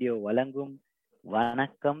ரேடியோ வழங்கும்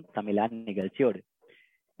வணக்கம் தமிழா நிகழ்ச்சியோடு.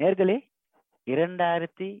 நேர்களே,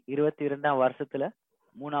 2022 வருஷத்துல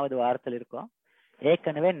 3வது வாரத்தில் இருக்கோம்.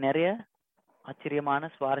 ஏற்கனவே நிறைய ஆச்சரியமான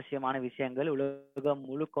சுவாரஸ்யமான விஷயங்கள் உலகம்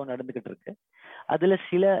முழுக்க நடந்துகிட்டு இருக்கு. அதுல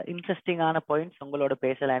சில இன்ட்ரெஸ்டிங்கான பாயிண்ட்ஸ் உங்களோட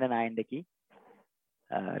பேசலான்னு நான் இன்னைக்கு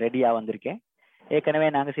ரெடியா வந்திருக்கேன். ஏற்கனவே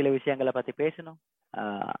நாங்க சில விஷயங்களை பத்தி பேசணும்.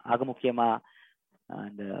 ஆக முக்கியமா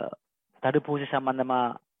இந்த தடுப்பூசி சம்பந்தமா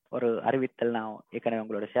ஒரு அறிவித்தல் நான் ஏற்கனவே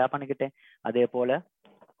உங்களோட ஷேர் பண்ணிக்கிட்டேன். அதே போல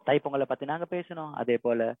தைப்பொங்கலை பத்தி நாங்க பேசணும். அதே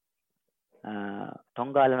போல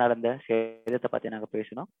தொங்கால நடந்த சேதத்தை பத்தி நாங்க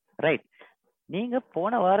பேசணும். ரைட், நீங்க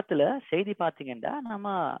போன வாரத்துல செய்தி பாத்தீங்கன்னா, நம்ம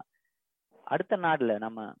அடுத்த நாடுல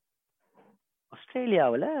நம்ம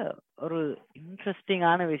ஆஸ்திரேலியாவுல ஒரு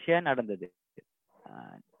இன்ட்ரெஸ்டிங்கான விஷயம் நடந்தது.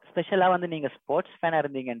 ஸ்பெஷலா வந்து நீங்க ஸ்போர்ட்ஸ் ஃபேனா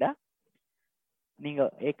இருந்தீங்கன்னா நீங்க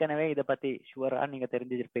ஏற்கனவே இதை பத்தி ஷுவரா நீங்க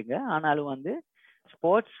தெரிஞ்சிருப்பீங்க. ஆனாலும் வந்து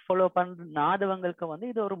ஸ்போர்ட்ஸ் ஃபாலோ பண்ணாதவங்களுக்கு வந்து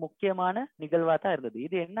இது ஒரு முக்கியமான நிகழ்வா தான் இருந்தது.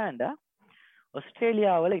 இது என்னன்னா,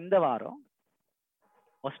 ஆஸ்திரேலியாவில் இந்த வாரம்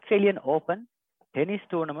ஆஸ்திரேலியன் ஓபன் டென்னிஸ்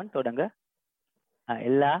டூர்னமெண்ட் தொடங்க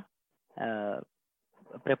எல்லா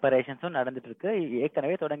ப்ரிப்பரேஷன்ஸும் நடந்துட்டு இருக்கு.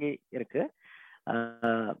 ஏற்கனவே தொடங்கி இருக்கு.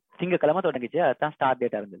 திங்கக்கிழமை தொடங்கிச்சு. அதுதான் ஸ்டார்ட்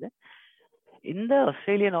டேட்டா இருந்தது. இந்த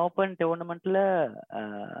ஆஸ்திரேலியன் ஓபன் டூர்னமெண்ட்ல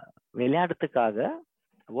விளையாடுறதுக்காக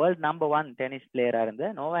வேர்ல்ட் நம்பர் 1 டென்னிஸ் பிளேயரா இருந்த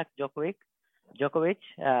நோவாக் ஜோகோவிச்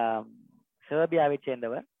செர்பியாவை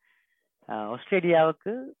சேர்ந்தவர்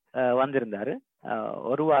ஆஸ்திரேலியாவுக்கு வந்திருந்தாரு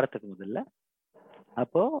ஒரு வாரத்துக்கு முதல்ல.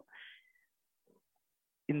 அப்போ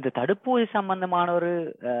இந்த தடுப்பூசி சம்பந்தமான ஒரு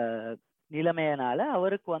நிலைமையினால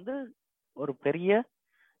அவருக்கு வந்து ஒரு பெரிய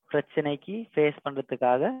பிரச்சனைக்கு ஃபேஸ்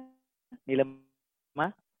பண்றதுக்காக நிலைமை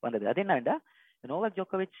வந்தது. அது என்னன்னா, நோவாக்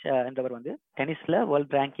ஜோக்கோவிச் என்றவர் வந்து டென்னிஸ்ல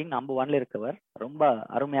வேர்ல்ட் ரேங்கிங் நம்பர் 1 இருக்கவர். ரொம்ப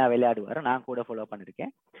அருமையா விளையாடுவார், நான் கூட ஃபாலோ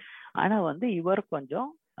பண்ணிருக்கேன். ஆனா வந்து இவர் கொஞ்சம்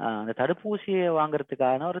அந்த தடுப்பூசியை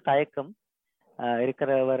வாங்குறதுக்கான ஒரு தயக்கம்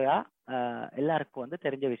இருக்கிறவரா எல்லாருக்கும் வந்து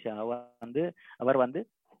தெரிஞ்ச விஷயம். அவர் வந்து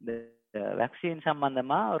இந்த வேக்சின்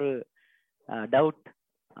சம்பந்தமா ஒரு டவுட்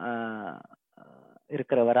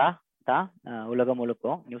இருக்கிறவரா தான் உலகம்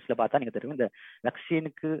முழுக்கும் நியூஸ்ல பார்த்தா நீங்க தெரியும். இந்த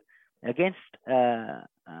வேக்சினுக்கு அகேன்ஸ்ட்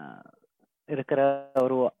இருக்கிற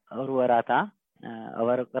ஒருவரா தான்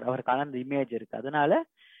அவருக்கான இந்த இமேஜ் இருக்கு. அதனால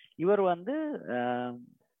இவர் வந்து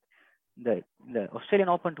இந்த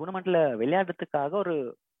ஆஸ்திரேலியன் ஓபன் டூர்னமெண்ட்ல விளையாடுறதுக்காக ஒரு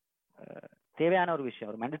தேவையான ஒரு விஷயம்,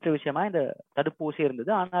 ஒரு மேண்டேட்டரி விஷயமா இந்த தடுப்பூசி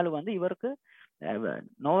இருந்தது. ஆனாலும் வந்து இவருக்கு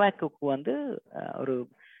நோவாக்கு வந்து ஒரு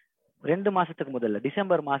 2 மாசத்துக்கு முதல்ல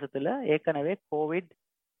டிசம்பர் மாசத்துல ஏற்கனவே கோவிட்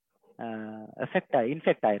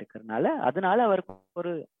இன்ஃபெக்ட் ஆயிருக்கிறதுனால அதனால அவருக்கு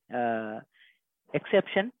ஒரு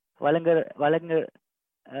எக்ஸெப்ஷன் வழங்க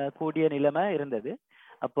கூடிய நிலைமை இருந்தது.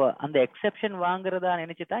 அப்போ அந்த எக்ஸெப்ஷன் வாங்குறதா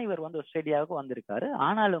நினைச்சுதான் இவர் வந்து ஆஸ்திரேலியாவுக்கு வந்திருக்காரு.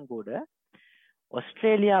 ஆனாலும் கூட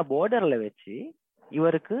ஆஸ்திரேலியா பார்டர்ல வச்சு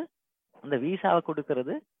இவருக்கு அந்த விசாவை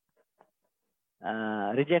கொடுக்கறது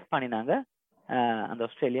ரிஜெக்ட் பண்ணினாங்க அந்த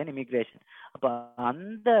ஆஸ்திரேலியன் இமிகிரேஷன். அப்ப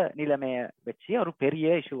அந்த நிலைமைய வச்சு ஒரு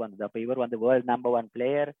பெரிய இஷ்யூ வந்தது. அப்ப இவர் வந்து வேர்ல்ட் நம்பர் 1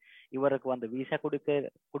 பிளேயர், இவருக்கு வந்து விசா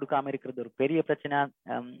கொடுக்காம இருக்கிறது ஒரு பெரிய பிரச்சனை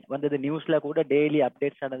வந்தது. நியூஸ்ல கூட டெய்லி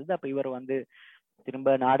அப்டேட்ஸ் நடந்தது. அப்ப இவர் வந்து திரும்ப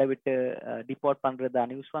நாடை விட்டு டிபோர்ட் பண்றதா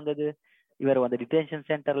நியூஸ் வந்தது. இவர் வந்து டிடென்ஷன்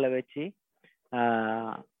சென்டர்ல வச்சு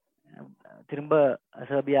திரும்ப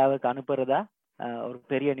செர்பியாவுக்கு அனுப்புறதா ஒரு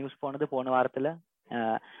பெரிய நியூஸ் போனது போன வாரத்துல.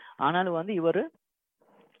 ஆனாலும் வந்து இவரு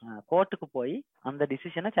கோர்ட்டுக்கு போய் அந்த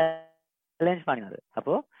டிசிஷனை சேலஞ்ச் பண்ணினாரு.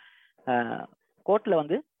 அப்போ கோர்ட்ல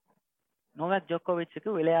வந்து நோவாக் ஜோக்கோவிச்சுக்கு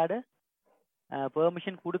விளையாட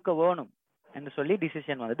பெர்மிஷன் கொடுக்க வேணும் என்று சொல்லி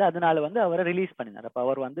டிசிஷன் வந்தது. அதனால வந்து அவரை ரிலீஸ் பண்ணினார். அப்ப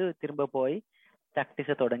அவர் வந்து திரும்ப போய்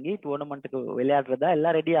பிராக்டிஸை தொடங்கி டூர்னமெண்ட்டுக்கு விளையாடுறதா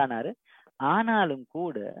எல்லாம் ரெடி ஆனாரு. ஆனாலும்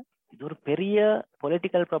கூட இது ஒரு பெரிய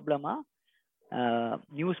பொலிட்டிக்கல் ப்ராப்ளமா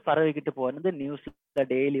நியூஸ் பரவிக்கிட்டு போனது. நியூஸ்ல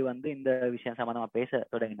டெய்லி வந்து இந்த விஷயம் சம்பந்தமா பேச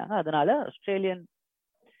தொடங்கினாங்க. அதனால ஆஸ்திரேலியன்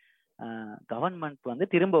கவர்மெண்ட் வந்து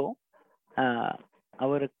திரும்பவும்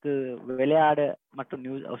அவருக்கு விளையாட மற்றும்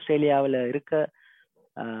ஆஸ்திரேலியாவில் இருக்க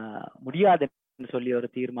முடியாதுன்னு சொல்லி ஒரு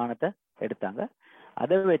தீர்மானத்தை எடுத்தாங்க.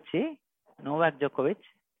 அதை வச்சு நோவாக் ஜோக்கோவிச்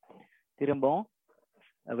திரும்பவும்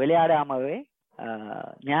விளையாடாமவே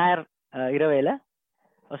ஞாயிறு இரவையில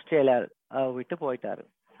ஆஸ்திரேலியா விட்டு போயிட்டாரு.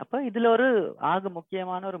 அப்ப இதுல ஒரு ஆக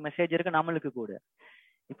முக்கியமான ஒரு மெசேஜ் இருக்கு நம்மளுக்கு கூட.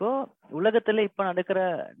 இப்போ உலகத்துல இப்ப நடக்கிற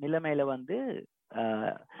நிலைமையில வந்து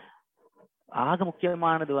ஆக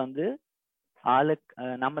முக்கியமானது வந்து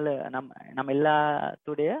நம்ம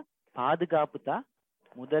எல்லாத்துடைய பாதுகாப்பு தான்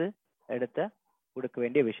முதல் இடத்தை கொடுக்க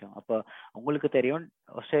வேண்டிய விஷயம். அப்போ உங்களுக்கு தெரியும்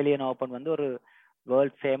ஆஸ்திரேலியன் ஓபன் வந்து ஒரு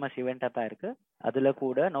வேர்ல்ட் ஃபேமஸ் ஈவெண்டா தான் இருக்கு. அதுல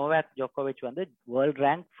கூட நோவாக் ஜோக்கோவிச் வந்து வேர்ல்ட்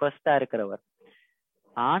ரேங்க் ஃபர்ஸ்டா இருக்கிறவர்.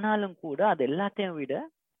 ஆனாலும் கூட அது எல்லாத்தையும் விட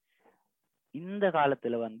இந்த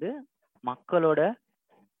காலத்துல வந்து மக்களோட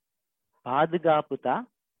பாதுகாப்பு தான்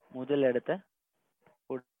முதல் இடத்தை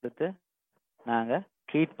கொடுத்து நாங்க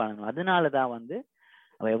ட்ரீட் பண்ணணும். அதனாலதான் வந்து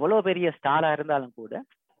அவ எவ்வளவு பெரிய ஸ்டாரா இருந்தாலும் கூட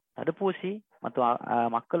தடுப்பூசி மற்றும்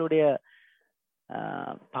மக்களுடைய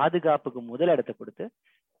பாதுகாப்புக்கு முதல் இடத்தை கொடுத்து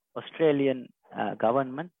ஆஸ்திரேலியன்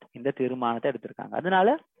கவர்மெண்ட் இந்த தீர்மானத்தை எடுத்திருக்காங்க. அதனால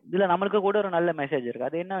இதுல நம்மளுக்கு கூட ஒரு நல்ல மெசேஜ் இருக்கு.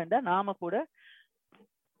 அது என்னவென்றா நாம கூட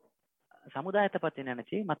சமுதாயத்தை பத்தி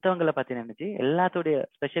நினைச்சு மற்றவங்களை பத்தி நினைச்சு எல்லாத்துடைய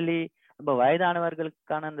ஸ்பெஷலி ரொம்ப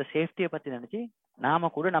வயதானவர்களுக்கான அந்த சேஃப்டியை பத்தி நினைச்சு நாம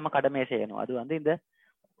கூட நம்ம கடமையை செய்யணும். அது வந்து இந்த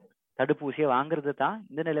தடுப்பூசியை வாங்குறது தான்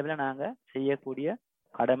இந்த நிலையில நாங்க செய்யக்கூடிய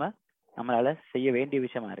கடமை, நம்மளால செய்ய வேண்டிய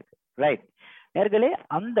விஷயமா இருக்கு. ரைட் நேர்களே,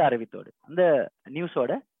 அந்த அறிவித்தோடு அந்த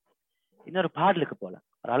நியூஸோட இன்னொரு பாடலுக்கு போகலாம்.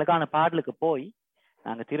 ஒரு அழகான பாடலுக்கு போய்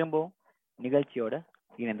நாங்க திரும்பவும் நிகழ்ச்சியோட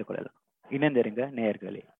இணைந்து கொள்ளலாம். இணைந்திருங்க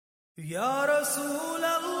நேயர்களே. யா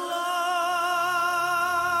ரசூலல்லாஹ்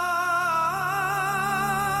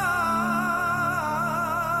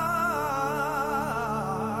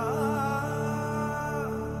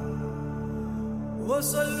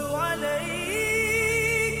وصلوا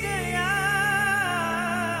عليك يا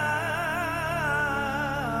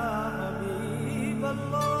حبيب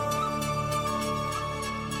الله.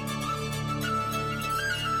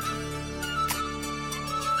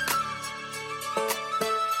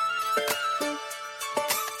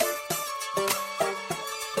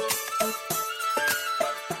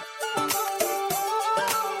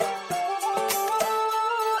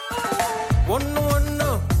 ஒன்னு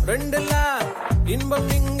ரெண்டுல இன்பம்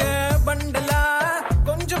இங்க பண்டல,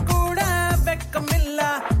 கொஞ்சம் கூட வெக்கம் இல்ல,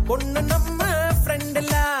 பொண்ணு நம்ம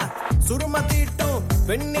ஃப்ரெண்டுல, சுரும தீட்டும்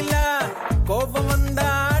பெண்ணில, கோபம் வந்தா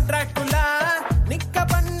டிராக்குலா, நிக்க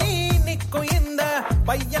பண்ணி நிக்கும் இந்த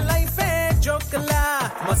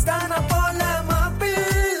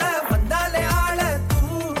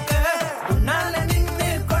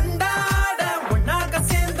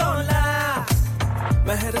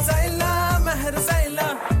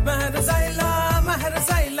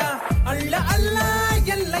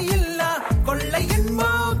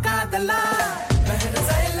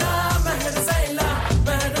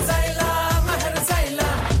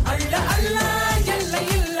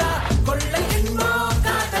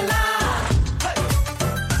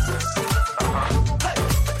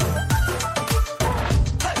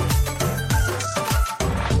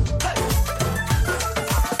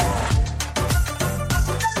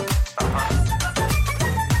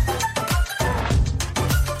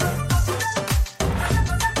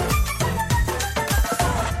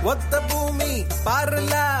ஒத்த பூமி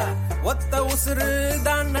பாருல ஒத்த உசுறு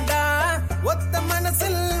தானடா ஒத்த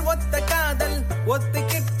மனசில் ஒத்த காதல்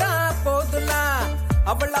ஒத்துக்கிட்டா போதுல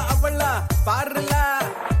அவள பாருல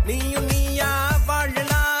நீயும் நீயா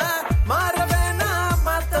வாழலா மாற வேணா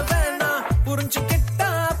மாத்த வேணா புரிஞ்சுக்கிட்டா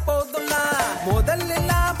போதுல முதல்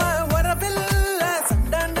இல்லாம வரவில்ல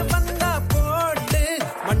சண்டான வந்தா போட்டு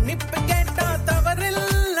மன்னிப்பு கேட்டா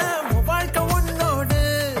தவறில்ல வாழ்க்கை உன்னோடு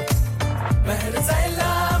மெஹர்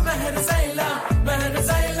சைலா மெஹர் சைலா மெஹர்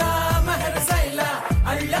சைலா மெஹர் சைலா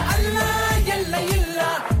அல்ல அல்ல எல்லை இல்ல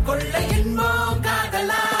கொள்ளை இன்போ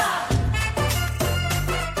காதலா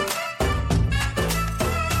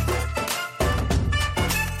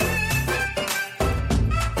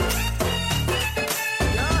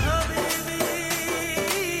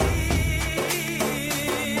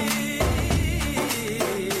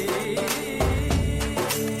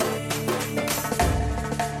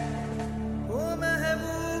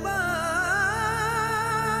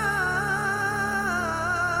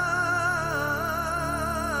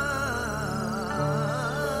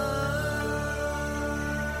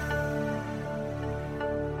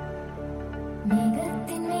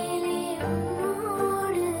மேகத்தின் மேலே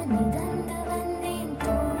உன்னோடு மிதந்து வந்தேன்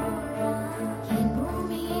தோழா என்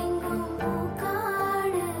பூமி எங்கும்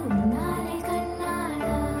பூக்காடு உன்னாலே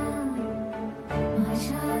கண்ணாடா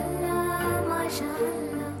மாஷா அல்லாஹ் மாஷா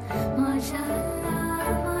அல்லாஹ் மாஷா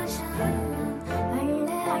அல்லாஹ் மாஷா அல்லாஹ் அள்ள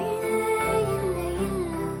அள்ள இல்லை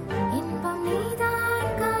இல்ல இன்பம் நீதான்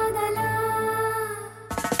காதலா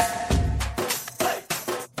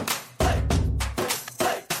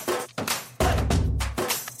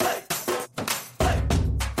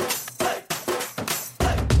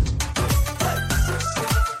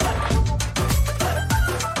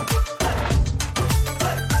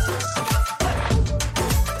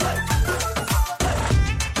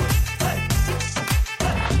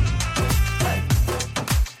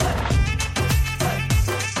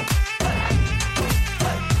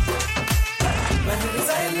மெஹர்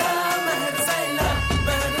சைலா மெஹர் சைலா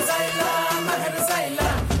மெஹர் சைலா மெஹர் சைலா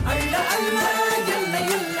அல்ல அல்ல எல்லை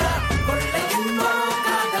இல்ல கொள்ளை இன்போ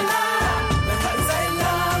காதலா மெஹர்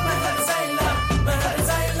சைலா மெஹர் சைலா மெஹர்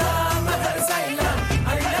சைலா மெஹர் சைலா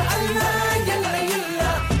அல்ல அல்ல எல்லை இல்ல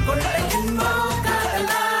கொள்ளை இன்போ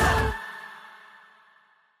காதலா.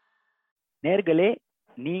 நேர்களே,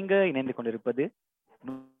 நீங்க இணைந்து கொண்டிருப்பது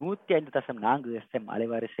 105.4 FM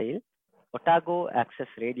அலைவரிசையில் ஒட்டாகோ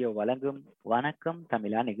ஆக்சஸ் ரேடியோ வழங்கும் வணக்கம்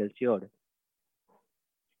தமிழா நிகழ்ச்சியோடு.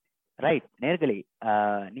 ரைட் நேர்களே,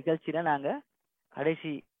 நிகழ்ச்சியில நாங்க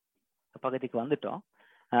கடைசி பகுதிக்கு வந்துட்டோம்.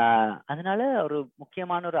 அதனால ஒரு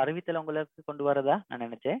முக்கியமான ஒரு அறிவித்தலை உங்களுக்கு கொண்டு வரதா நான்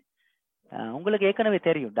நினைச்சேன். உங்களுக்கு ஏற்கனவே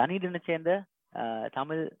தெரியும், டனீடனை சேர்ந்த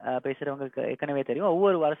தமிழ் பேசுறவங்களுக்கு ஏற்கனவே தெரியும்,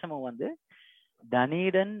 ஒவ்வொரு வருஷமும் வந்து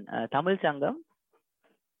டனீடன் தமிழ் சங்கம்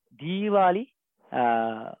தீபாவளி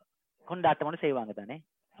கொண்டாட்டம் செய்வாங்க தானே.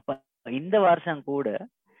 அப்ப இந்த வருஷம் கூட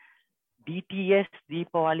டிடிஎஸ்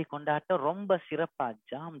தீபாவளி கொண்டாட்டம் ரொம்ப சிறப்பா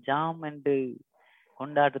ஜாம் என்று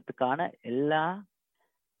கொண்டாட்டத்துக்கான எல்லா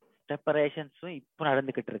ப்ரிப்பரேஷன்ஸும் இப்போ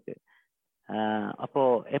நடந்துகிட்டு இருக்கு. அப்போ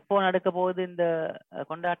எப்போ நடக்க போகுது இந்த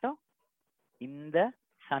கொண்டாட்டம்? இந்த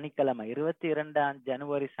சனிக்கிழமை 22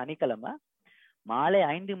 ஜனவரி சனிக்கிழமை மாலை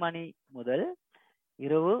 5 மணி முதல்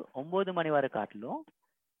இரவு 9 மணி வரை காட்டிலும்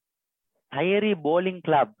டைரி போலிங்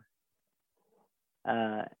கிளப்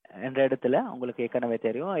என்ற இடத்துல, உங்களுக்கு ஏற்கனவே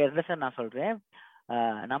தெரியும் அட்ரஸ் நான் சொல்றேன்,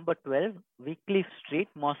 நம்பர் 12 விக்லிஃப்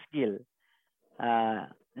ஸ்ட்ரீட் மாஸ்கில்.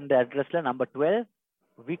 இந்த அட்ரஸ்ல நம்பர் 12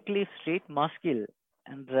 விக்லிஃப் ஸ்ட்ரீட் மாஸ்கில்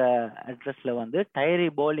என்ற அட்ரஸ்ல வந்து டைரி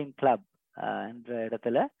போலிங் கிளப் என்ற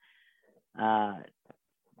இடத்துல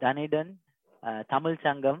டனீடன் தமிழ்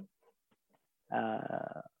சங்கம்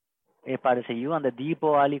ஏற்பாடு செய்யும் அந்த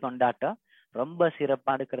தீபாவளி கொண்டாட்டம் ரொம்ப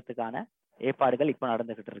சிறப்பா எடுக்கிறதுக்கான ஏற்பாடுகள் இப்போ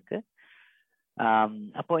நடந்துகிட்டு இருக்கு.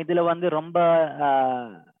 அப்போ இதுல வந்து ரொம்ப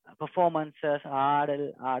பெர்ஃபார்மன்சஸ்,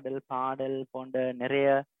 ஆடல் பாடல் போன்ற நிறைய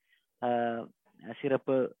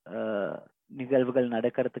சிறப்பு நிகழ்வுகள்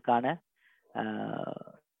நடக்கிறதுக்கான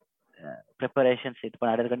ப்ரிப்பரேஷன்ஸ் இப்போ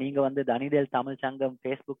நடக்குது. நீங்க வந்து தனிதேல் தமிழ் சங்கம்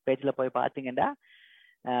ஃபேஸ்புக் பேஜ்ல போய் பார்த்தீங்கன்னா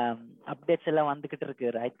அப்டேட்ஸ் எல்லாம் வந்துகிட்டு இருக்கு.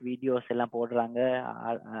 ரைட், வீடியோஸ் எல்லாம் போடுறாங்க.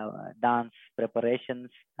 டான்ஸ்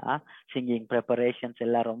ப்ரிப்பரேஷன்ஸ், சிங்கிங் ப்ரிப்பரேஷன்ஸ்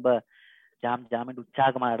எல்லாம் ரொம்ப ஜாமின்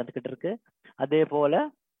உற்சாகமா நடந்துகிட்டு இருக்கு. அதே போல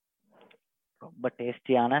ரொம்ப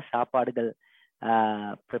டேஸ்டியான சாப்பாடுகள்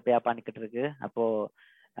ப்ரிப்பேர் பண்ணிக்கிட்டு இருக்கு. அப்போ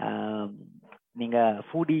நீங்க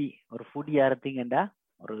ஒரு ஃபுடியா இருந்தீங்கன்னா,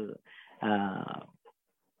 ஒரு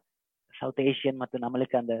சவுத் ஏஷியன் மற்றும்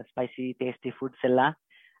நம்மளுக்கு அந்த ஸ்பைசி டேஸ்டி ஃபுட்ஸ் எல்லாம்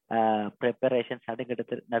ப்ரிப்பரேஷன்ஸ்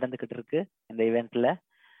நடந்துகிட்டு இருக்கு இந்த இவெண்ட்ல.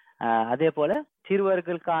 அதே போல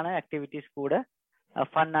சிறுவர்களுக்கான ஆக்டிவிட்டிஸ் கூட,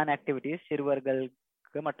 ஃபன்னான ஆக்டிவிட்டிஸ், சிறுவர்கள்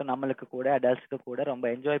சில்ட்ரன்ஸுக்கு மற்றும் நம்மளுக்கு கூட அடல்ட்ஸ்க்கு கூட ரொம்ப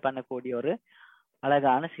என்ஜாய் பண்ணக்கூடிய ஒரு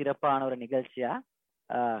அழகான சிறப்பான ஒரு நிகழ்ச்சியா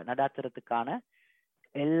நடாத்துறதுக்கான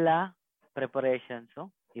எல்லா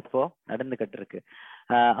ப்ரிப்பரேஷன்ஸும் இப்போ நடந்துகிட்டு இருக்கு.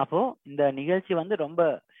 அப்போ இந்த நிகழ்ச்சி வந்து ரொம்ப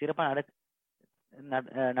சிறப்பா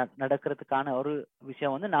நடக்கிறதுக்கான ஒரு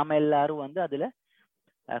விஷயம் வந்து நாம எல்லாரும் வந்து அதுல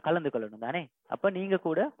கலந்து கொள்ளணும் தானே. அப்ப நீங்க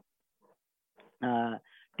கூட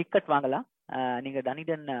டிக்கெட் வாங்கலாம். நீங்க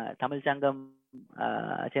டனிடன் தமிழ் சங்கம்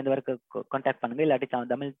சேர்ந்தவருக்கு கான்டாக்ட் பண்ணுங்க, இல்லாட்டி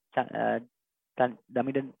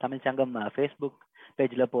டனிடன் தமிழ் சங்கம் ஃபேஸ்புக்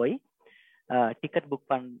பேஜ்ல போய் டிக்கெட் புக்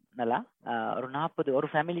பண்ணலாம். ஒரு 40 ஒரு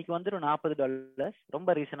ஃபேமிலிக்கு வந்து ஒரு $40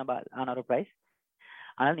 ரொம்ப ரீசனபிள் ஆன ஒரு ப்ரைஸ்.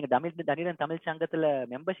 ஆனால் நீங்க டனிடன் தமிழ் சங்கத்துல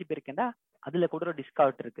மெம்பர்ஷிப் இருக்குன்னா அதுல கூட ஒரு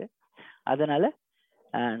டிஸ்கவுண்ட் இருக்கு. அதனால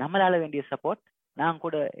நம்மளால வேண்டிய சப்போர்ட் நான்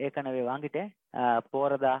கூட ஏற்கனவே வாங்கிட்டேன்.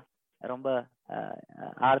 போறதா ரொம்ப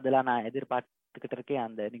ஆறுதலா நான் எதிர்பார்த்துக்கிட்டு இருக்கேன்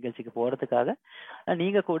அந்த நிகழ்ச்சிக்கு போறதுக்காக.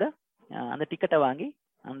 நீங்க கூட அந்த டிக்கெட்டை வாங்கி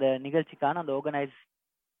அந்த நிகழ்ச்சிக்கான அந்த ஆர்கனைஸ்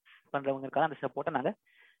பண்றவங்களுக்கான அந்த சப்போர்ட்டை நாங்க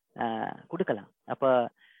கொடுக்கலாம். அப்ப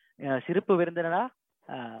சிறப்பு விருந்தினரா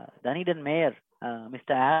Dunedin mayor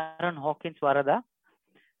mister Aaron Hawkins வரதா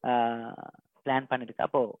பிளான் பண்ணிருக்கு.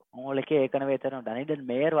 அப்போ உங்களுக்கே ஏற்கனவே தரும் டனிடன்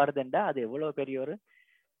மேயர் வருதுண்டா அது எவ்வளவு பெரிய ஒரு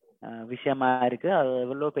விஷயமா இருக்கு, அது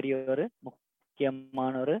எவ்வளவு பெரிய ஒரு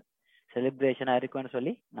முக்கியமான ஒரு செலிப்ரேஷனா இருக்குன்னு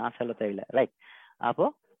சொல்லி நான் சொல்ல தேவையில்லை, ரைட்? அப்போ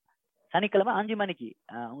சனிக்கிழமை 5 மணிக்கு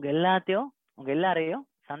உங்க எல்லாரையும்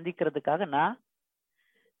சந்திக்கிறதுக்காக நான்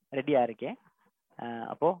ரெடியா இருக்கேன்.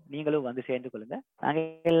 அப்போ நீங்களும் வந்து சேர்ந்து கொள்ளுங்க, நாங்க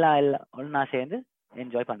எல்லாம் ஒன்னா சேர்ந்து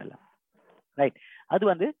என்ஜாய் பண்ணலாம், ரைட்? அது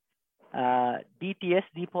வந்து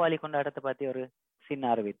டிடிஎஸ் தீபாவளி கொண்டாட்டத்தை பத்தி ஒரு சின்ன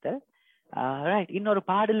அறிவித்தல், ரைட்? இன்னொரு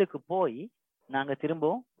பாடலுக்கு போய் நாங்க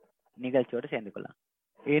திரும்பவும் நிகழ்ச்சியோடு சேர்ந்து கொள்ளலாம்.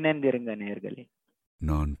 இணைந்திருங்க நேயர்களே.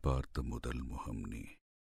 நான் பார்த்த முதல் முகம் நீ,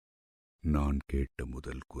 நான் கேட்ட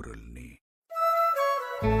முதல் குரல் நீ.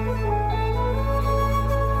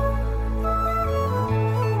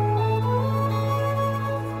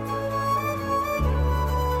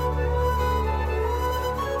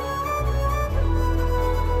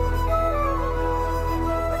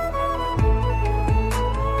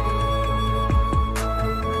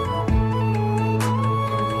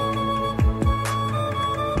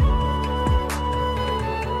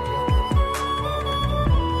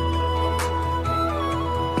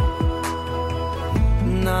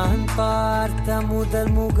 நான் பார்த்த முதல்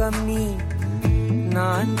முகம் நீ,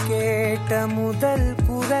 நான் கேட்ட முதல்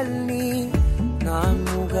குரல் நீ, நான்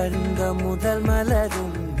முகர்ந்த முதல்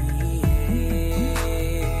மலரும் நீயே.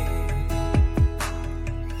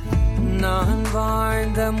 நான்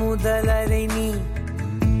வாழ்ந்த முதல் அறை நீ,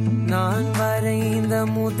 நான் வரைந்த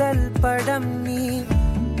முதல் படம் நீ,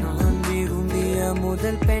 நான் விரும்பிய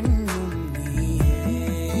முதல் பெண்ணும் நீயே.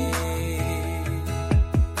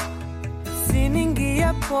 சினுங்கிய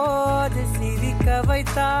போது சிரிக்க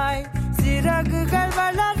வைத்தாய், சிறகுகள்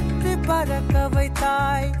வளர்த்து பறக்க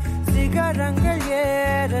வைத்தாய், சிகரங்கள்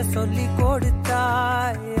ஏற சொல்லி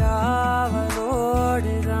கொடுத்தாய்.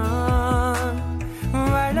 அவரோடுதான்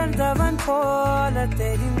வளர்ந்தவன் போல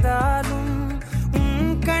தெரிந்தாலும்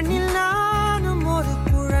உன் கண்ணில் நானும் ஒரு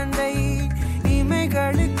குழந்தை,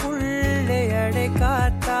 இமைகளுக்குள்ளே அடை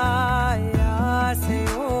காத்தாய்.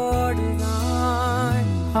 ஆசையோடுதான்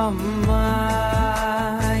அம்மா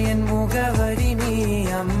என் முகவரி நீ,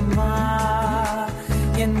 அம்மா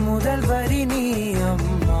என் முதல் வரி நீ,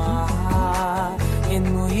 அம்மா என்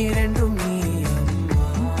உயிரென்றும் நீ,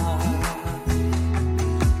 அம்மா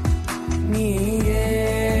நீயே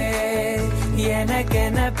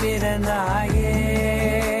எனக்கென பிறந்தாயே,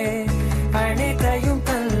 அனைத்தையும்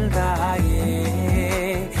தந்தாயே,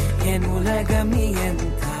 என் உலகம் நீ என்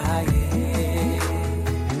தாயே.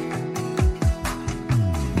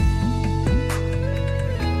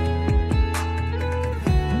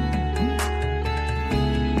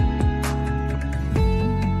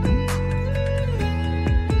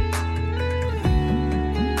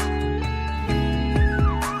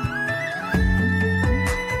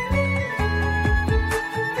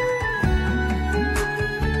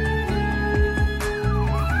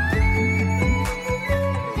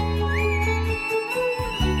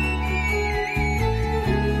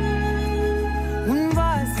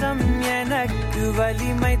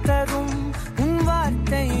 வலிமை தரும் உன்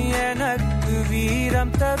வார்த்தை எனக்கு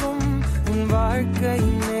வீரம் தரும், உன்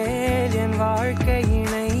வாழ்க்கையின் மேல் என்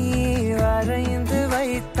வாழ்க்கையினை வரைந்து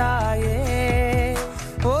வைத்தாயே.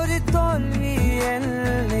 ஒரு தோல்வி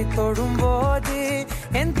என்னை தொடும்போது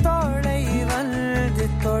என் தோளை வந்து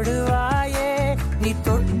தொடுவாயே. நீ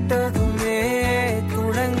தொட்டதுமே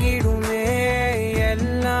தொடங்கிடுமே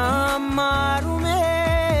எல்லாம் மாறுமே.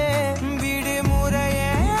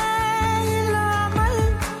 விடுமுறையே இல்லாமல்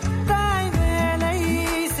தாய் வேலை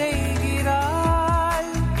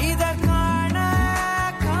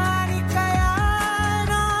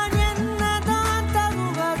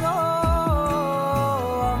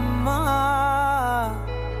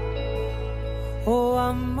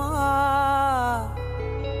அம்மா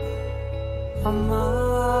அம்மா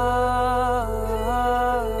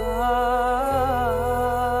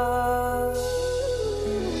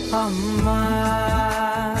அம்மா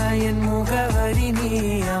என் முகவரி நீ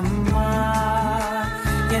அம்மா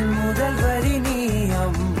என் முதல் வரி நீ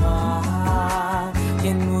அம்மா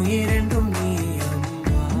என் உயிரென்றும் நீ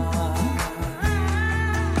அம்மா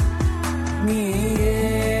நீயே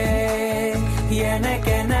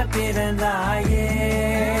எனக்கென பிறந்தாயே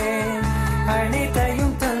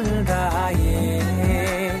அனைத்தையும் தந்தாயே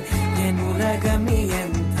என் உலகம் நீ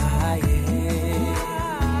என் தாயே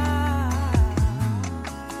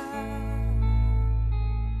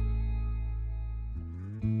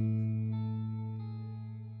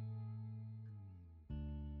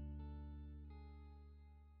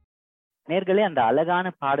நேர்களே, அந்த அழகான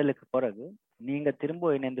பாடலுக்கு பிறகு நீங்க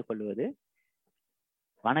திரும்ப இணைந்து கொள்வது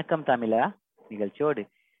வணக்கம் தமிழா நிகழ்ச்சியோடு.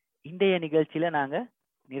 இன்றைய நிகழ்ச்சியில நாங்க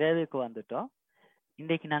நிறைவுக்கு வந்துட்டோம்.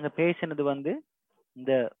 இன்றைக்கு நாங்க பேசினது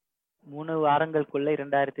இந்த 3 வாரங்களுக்குள்ள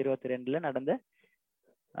 2022 நடந்த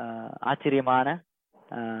ஆச்சரியமான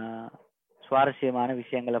சுவாரஸ்யமான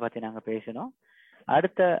விஷயங்களை பத்தி நாங்க பேசினோம்.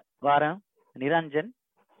 அடுத்த வாரம் நிரஞ்சன்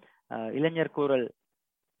இளைஞர் கூறல்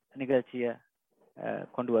நிகழ்ச்சிய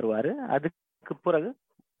கொண்டு வருவாரு. அதுக்கு பிறகு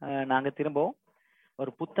நாங்க திரும்பவும்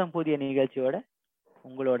ஒரு புத்தம் புதிய நிகழ்ச்சியோட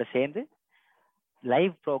உங்களோட சேர்ந்து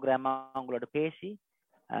லைவ் ப்ரோக்ராமா உங்களோட பேசி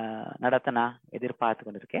நடத்த நான் எதிர்பார்த்து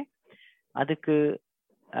கொண்டிருக்கேன். அதுக்கு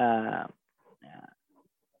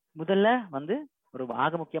முதல்ல ஒரு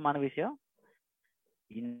ஆக முக்கியமான விஷயம்,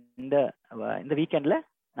 இந்த வீக்கெண்ட்ல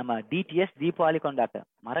நம்ம டிடிஎஸ் தீபாவளி கொண்டாட்டம்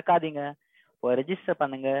மறக்காதீங்க. ரெஜிஸ்டர்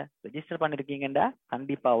பண்ணுங்க. ரெஜிஸ்டர் பண்ணிருக்கீங்கடா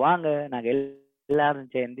கண்டிப்பா வாங்க. நாங்க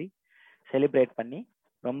எல்லாரும் சேர்ந்து செலிப்ரேட் பண்ணி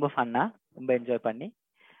ரொம்ப ஃபன்னா ரொம்ப என்ஜாய் பண்ணி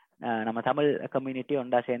நம்ம தமிழ் கம்யூனிட்டி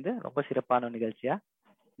ஒன்றா சேர்ந்து ரொம்ப சிறப்பான நிகழ்ச்சியா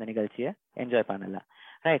இந்த நிகழ்ச்சியை என்ஜாய் பண்ணலாம்.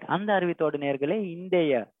 ரைட். அந்த அறிவித்தோடு நேர்களே,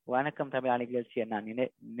 இன்றைய வணக்கம் தமிழா நிகழ்ச்சியை நான்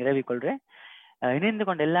நிறைவு கொள்றேன். இணைந்து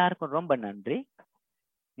கொண்ட எல்லாருக்கும் ரொம்ப நன்றி.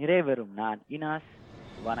 நிறைவேறும் நான் இனாஸ்.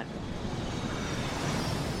 வணக்கம்.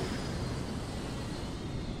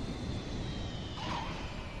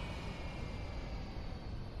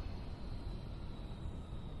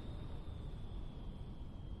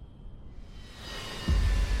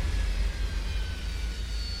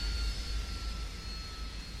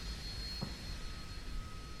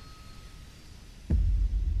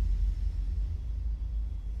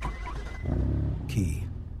 Key,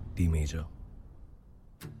 D major.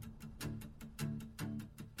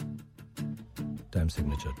 Time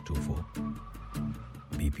signature 2/4.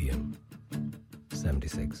 BPM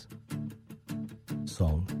 76.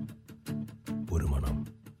 Song Purumanam.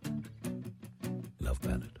 Love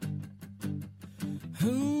ballad.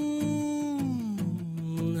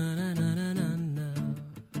 Na na na na na na.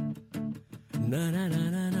 Na na na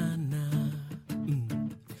na na na.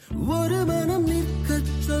 ஒரு மனம்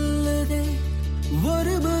நிற்கச் சொல்லுதே,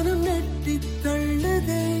 ஒரு மனம் நெட்டி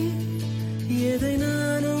தள்ளுதே, எதை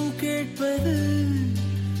நானும் கேட்பது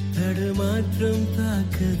தடுமாற்றம்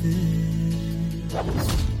தாக்குது.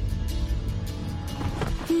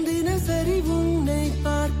 தினசரி உன்னை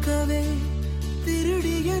பார்க்கவே,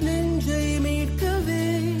 திருடிய நெஞ்சை மீட்கவே,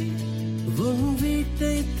 உன்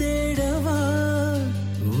வீட்டை தேடவா,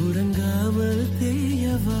 உறங்காமல்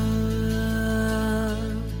தேயவா.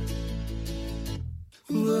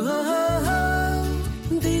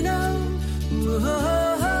 தினம்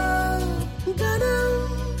கணம்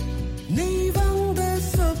நீ வந்த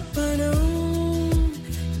சொப்பனம்,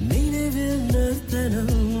 நினைவில்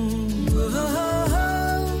நிறுத்தனம்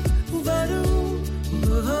வரும்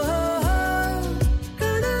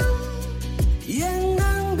கணம். என்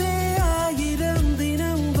அன்பே ஆயிரம்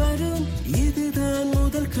தினம் வரும், இதுதான்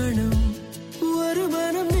முதல் கணம். ஒரு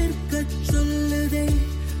மனம் நிற்கச் சொல்லுதே,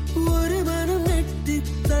 ஒரு மனம் நெட்டி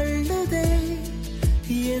தள்ளுதே,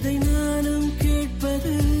 எதை நானும்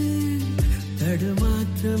கேட்பது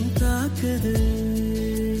தடுமாற்றம் தாக்குது.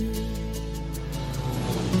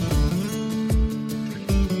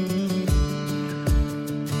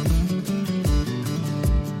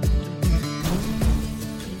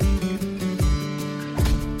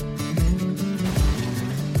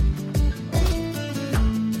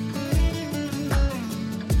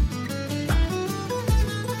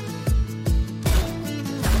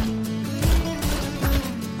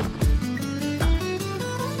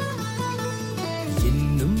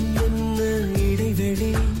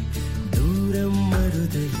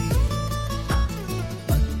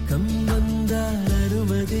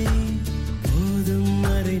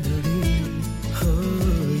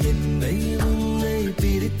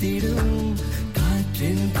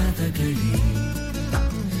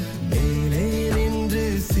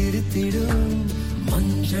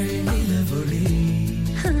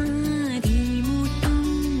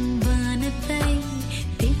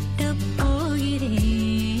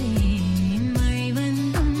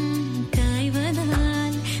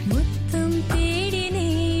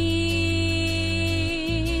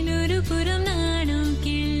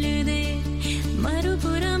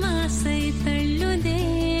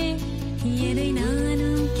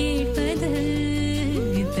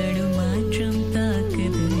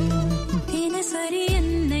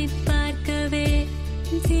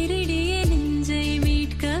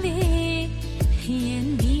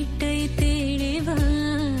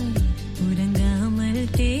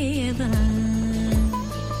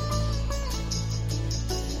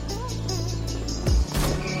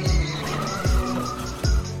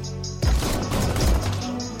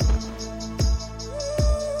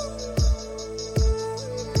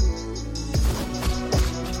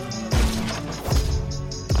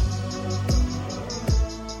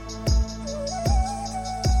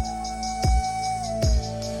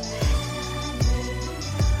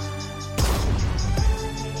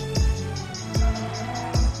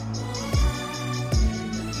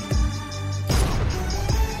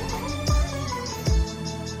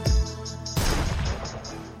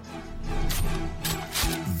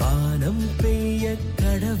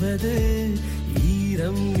 நனைந்தது,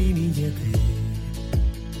 ஈரம் இனியது.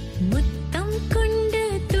 முத்தம் கொண்டு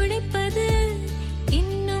துடைப்பது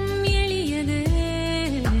இன்னும் எளியது.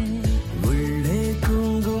 உள்ளே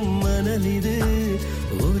தூங்கும் மணலிது,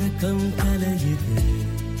 உறக்கம் கலையுது.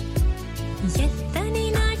 எத்தனை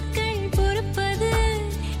நாட்கள் பொறுப்பது,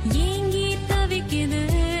 ஏங்கி தவிக்குது.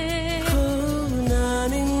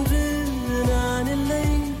 நான் இன்று நான் இல்லை,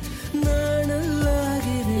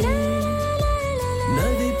 நானல்லாகிறேன்.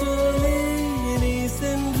 நதி போலே நீ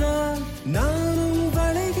சென்றால் நானும்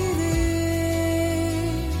வளைகிறேன்.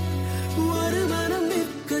 ஒரு மனம்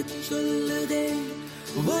நிற்கச் சொல்லுதே,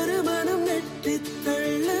 ஒரு மனம் நெட்டித்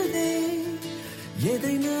தள்ளுதே.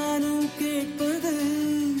 எதை நானும் கேட்பது,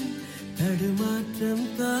 தடுமாற்றம்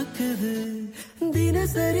தாக்குது.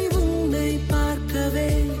 தினசரி உன்னை பார்க்கவே,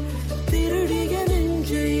 திருடிய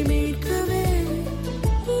நெஞ்சை மீட்கவே.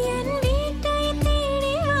 என் வீட்டை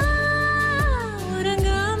தேடி வா,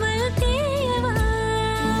 உறங்காமல் தேயவா.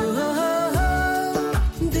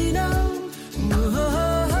 தினம்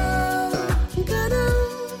கனம்,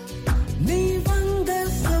 நீ வந்த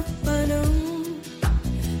சொப்பனம்,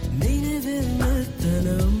 நினைவில்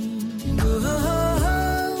நிறுத்தனம்.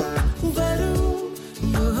 வரும்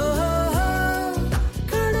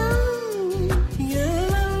கணம்,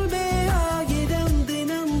 எல்லாமே ஆகிடம்.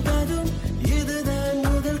 தினம் வரும், இதுதான்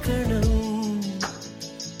முதல் கணம்.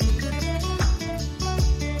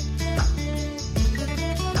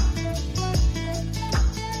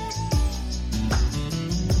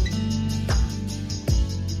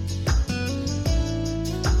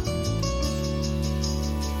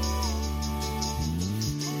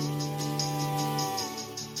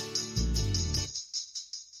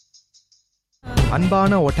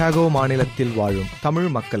 அன்பான ஒட்டாகோ மாநிலத்தில் வாழும் தமிழ்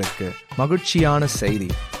மக்களுக்கு மகிழ்ச்சியான செய்தி.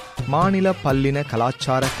 மாநில பல்லின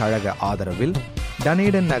கலாச்சார கழக ஆதரவில்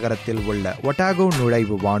டனேடன் நகரத்தில் உள்ள ஒட்டாகோ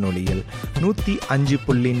நுழைவு வானொலியில்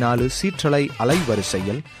 105.4 சீற்றலை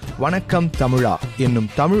அலைவரிசையில் வணக்கம் தமிழா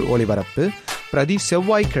என்னும் தமிழ் ஒலிபரப்பு பிரதி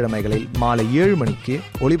செவ்வாய்க்கிழமைகளில் மாலை 7 மணிக்கு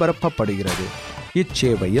ஒலிபரப்பப்படுகிறது.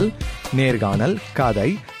 இச்சேவையில் நேர்காணல், கதை,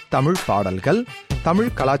 தமிழ் பாடல்கள், தமிழ்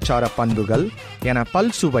கலாச்சார பண்புகள் என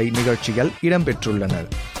பல்சுவை நிகழ்ச்சிகள் இடம்பெற்றுள்ளன.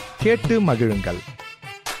 கேட்டு மகிழுங்கள்.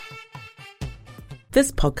 This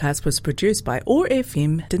podcast was produced by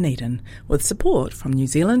ORFM Dunedin with support from New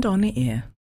Zealand On Air.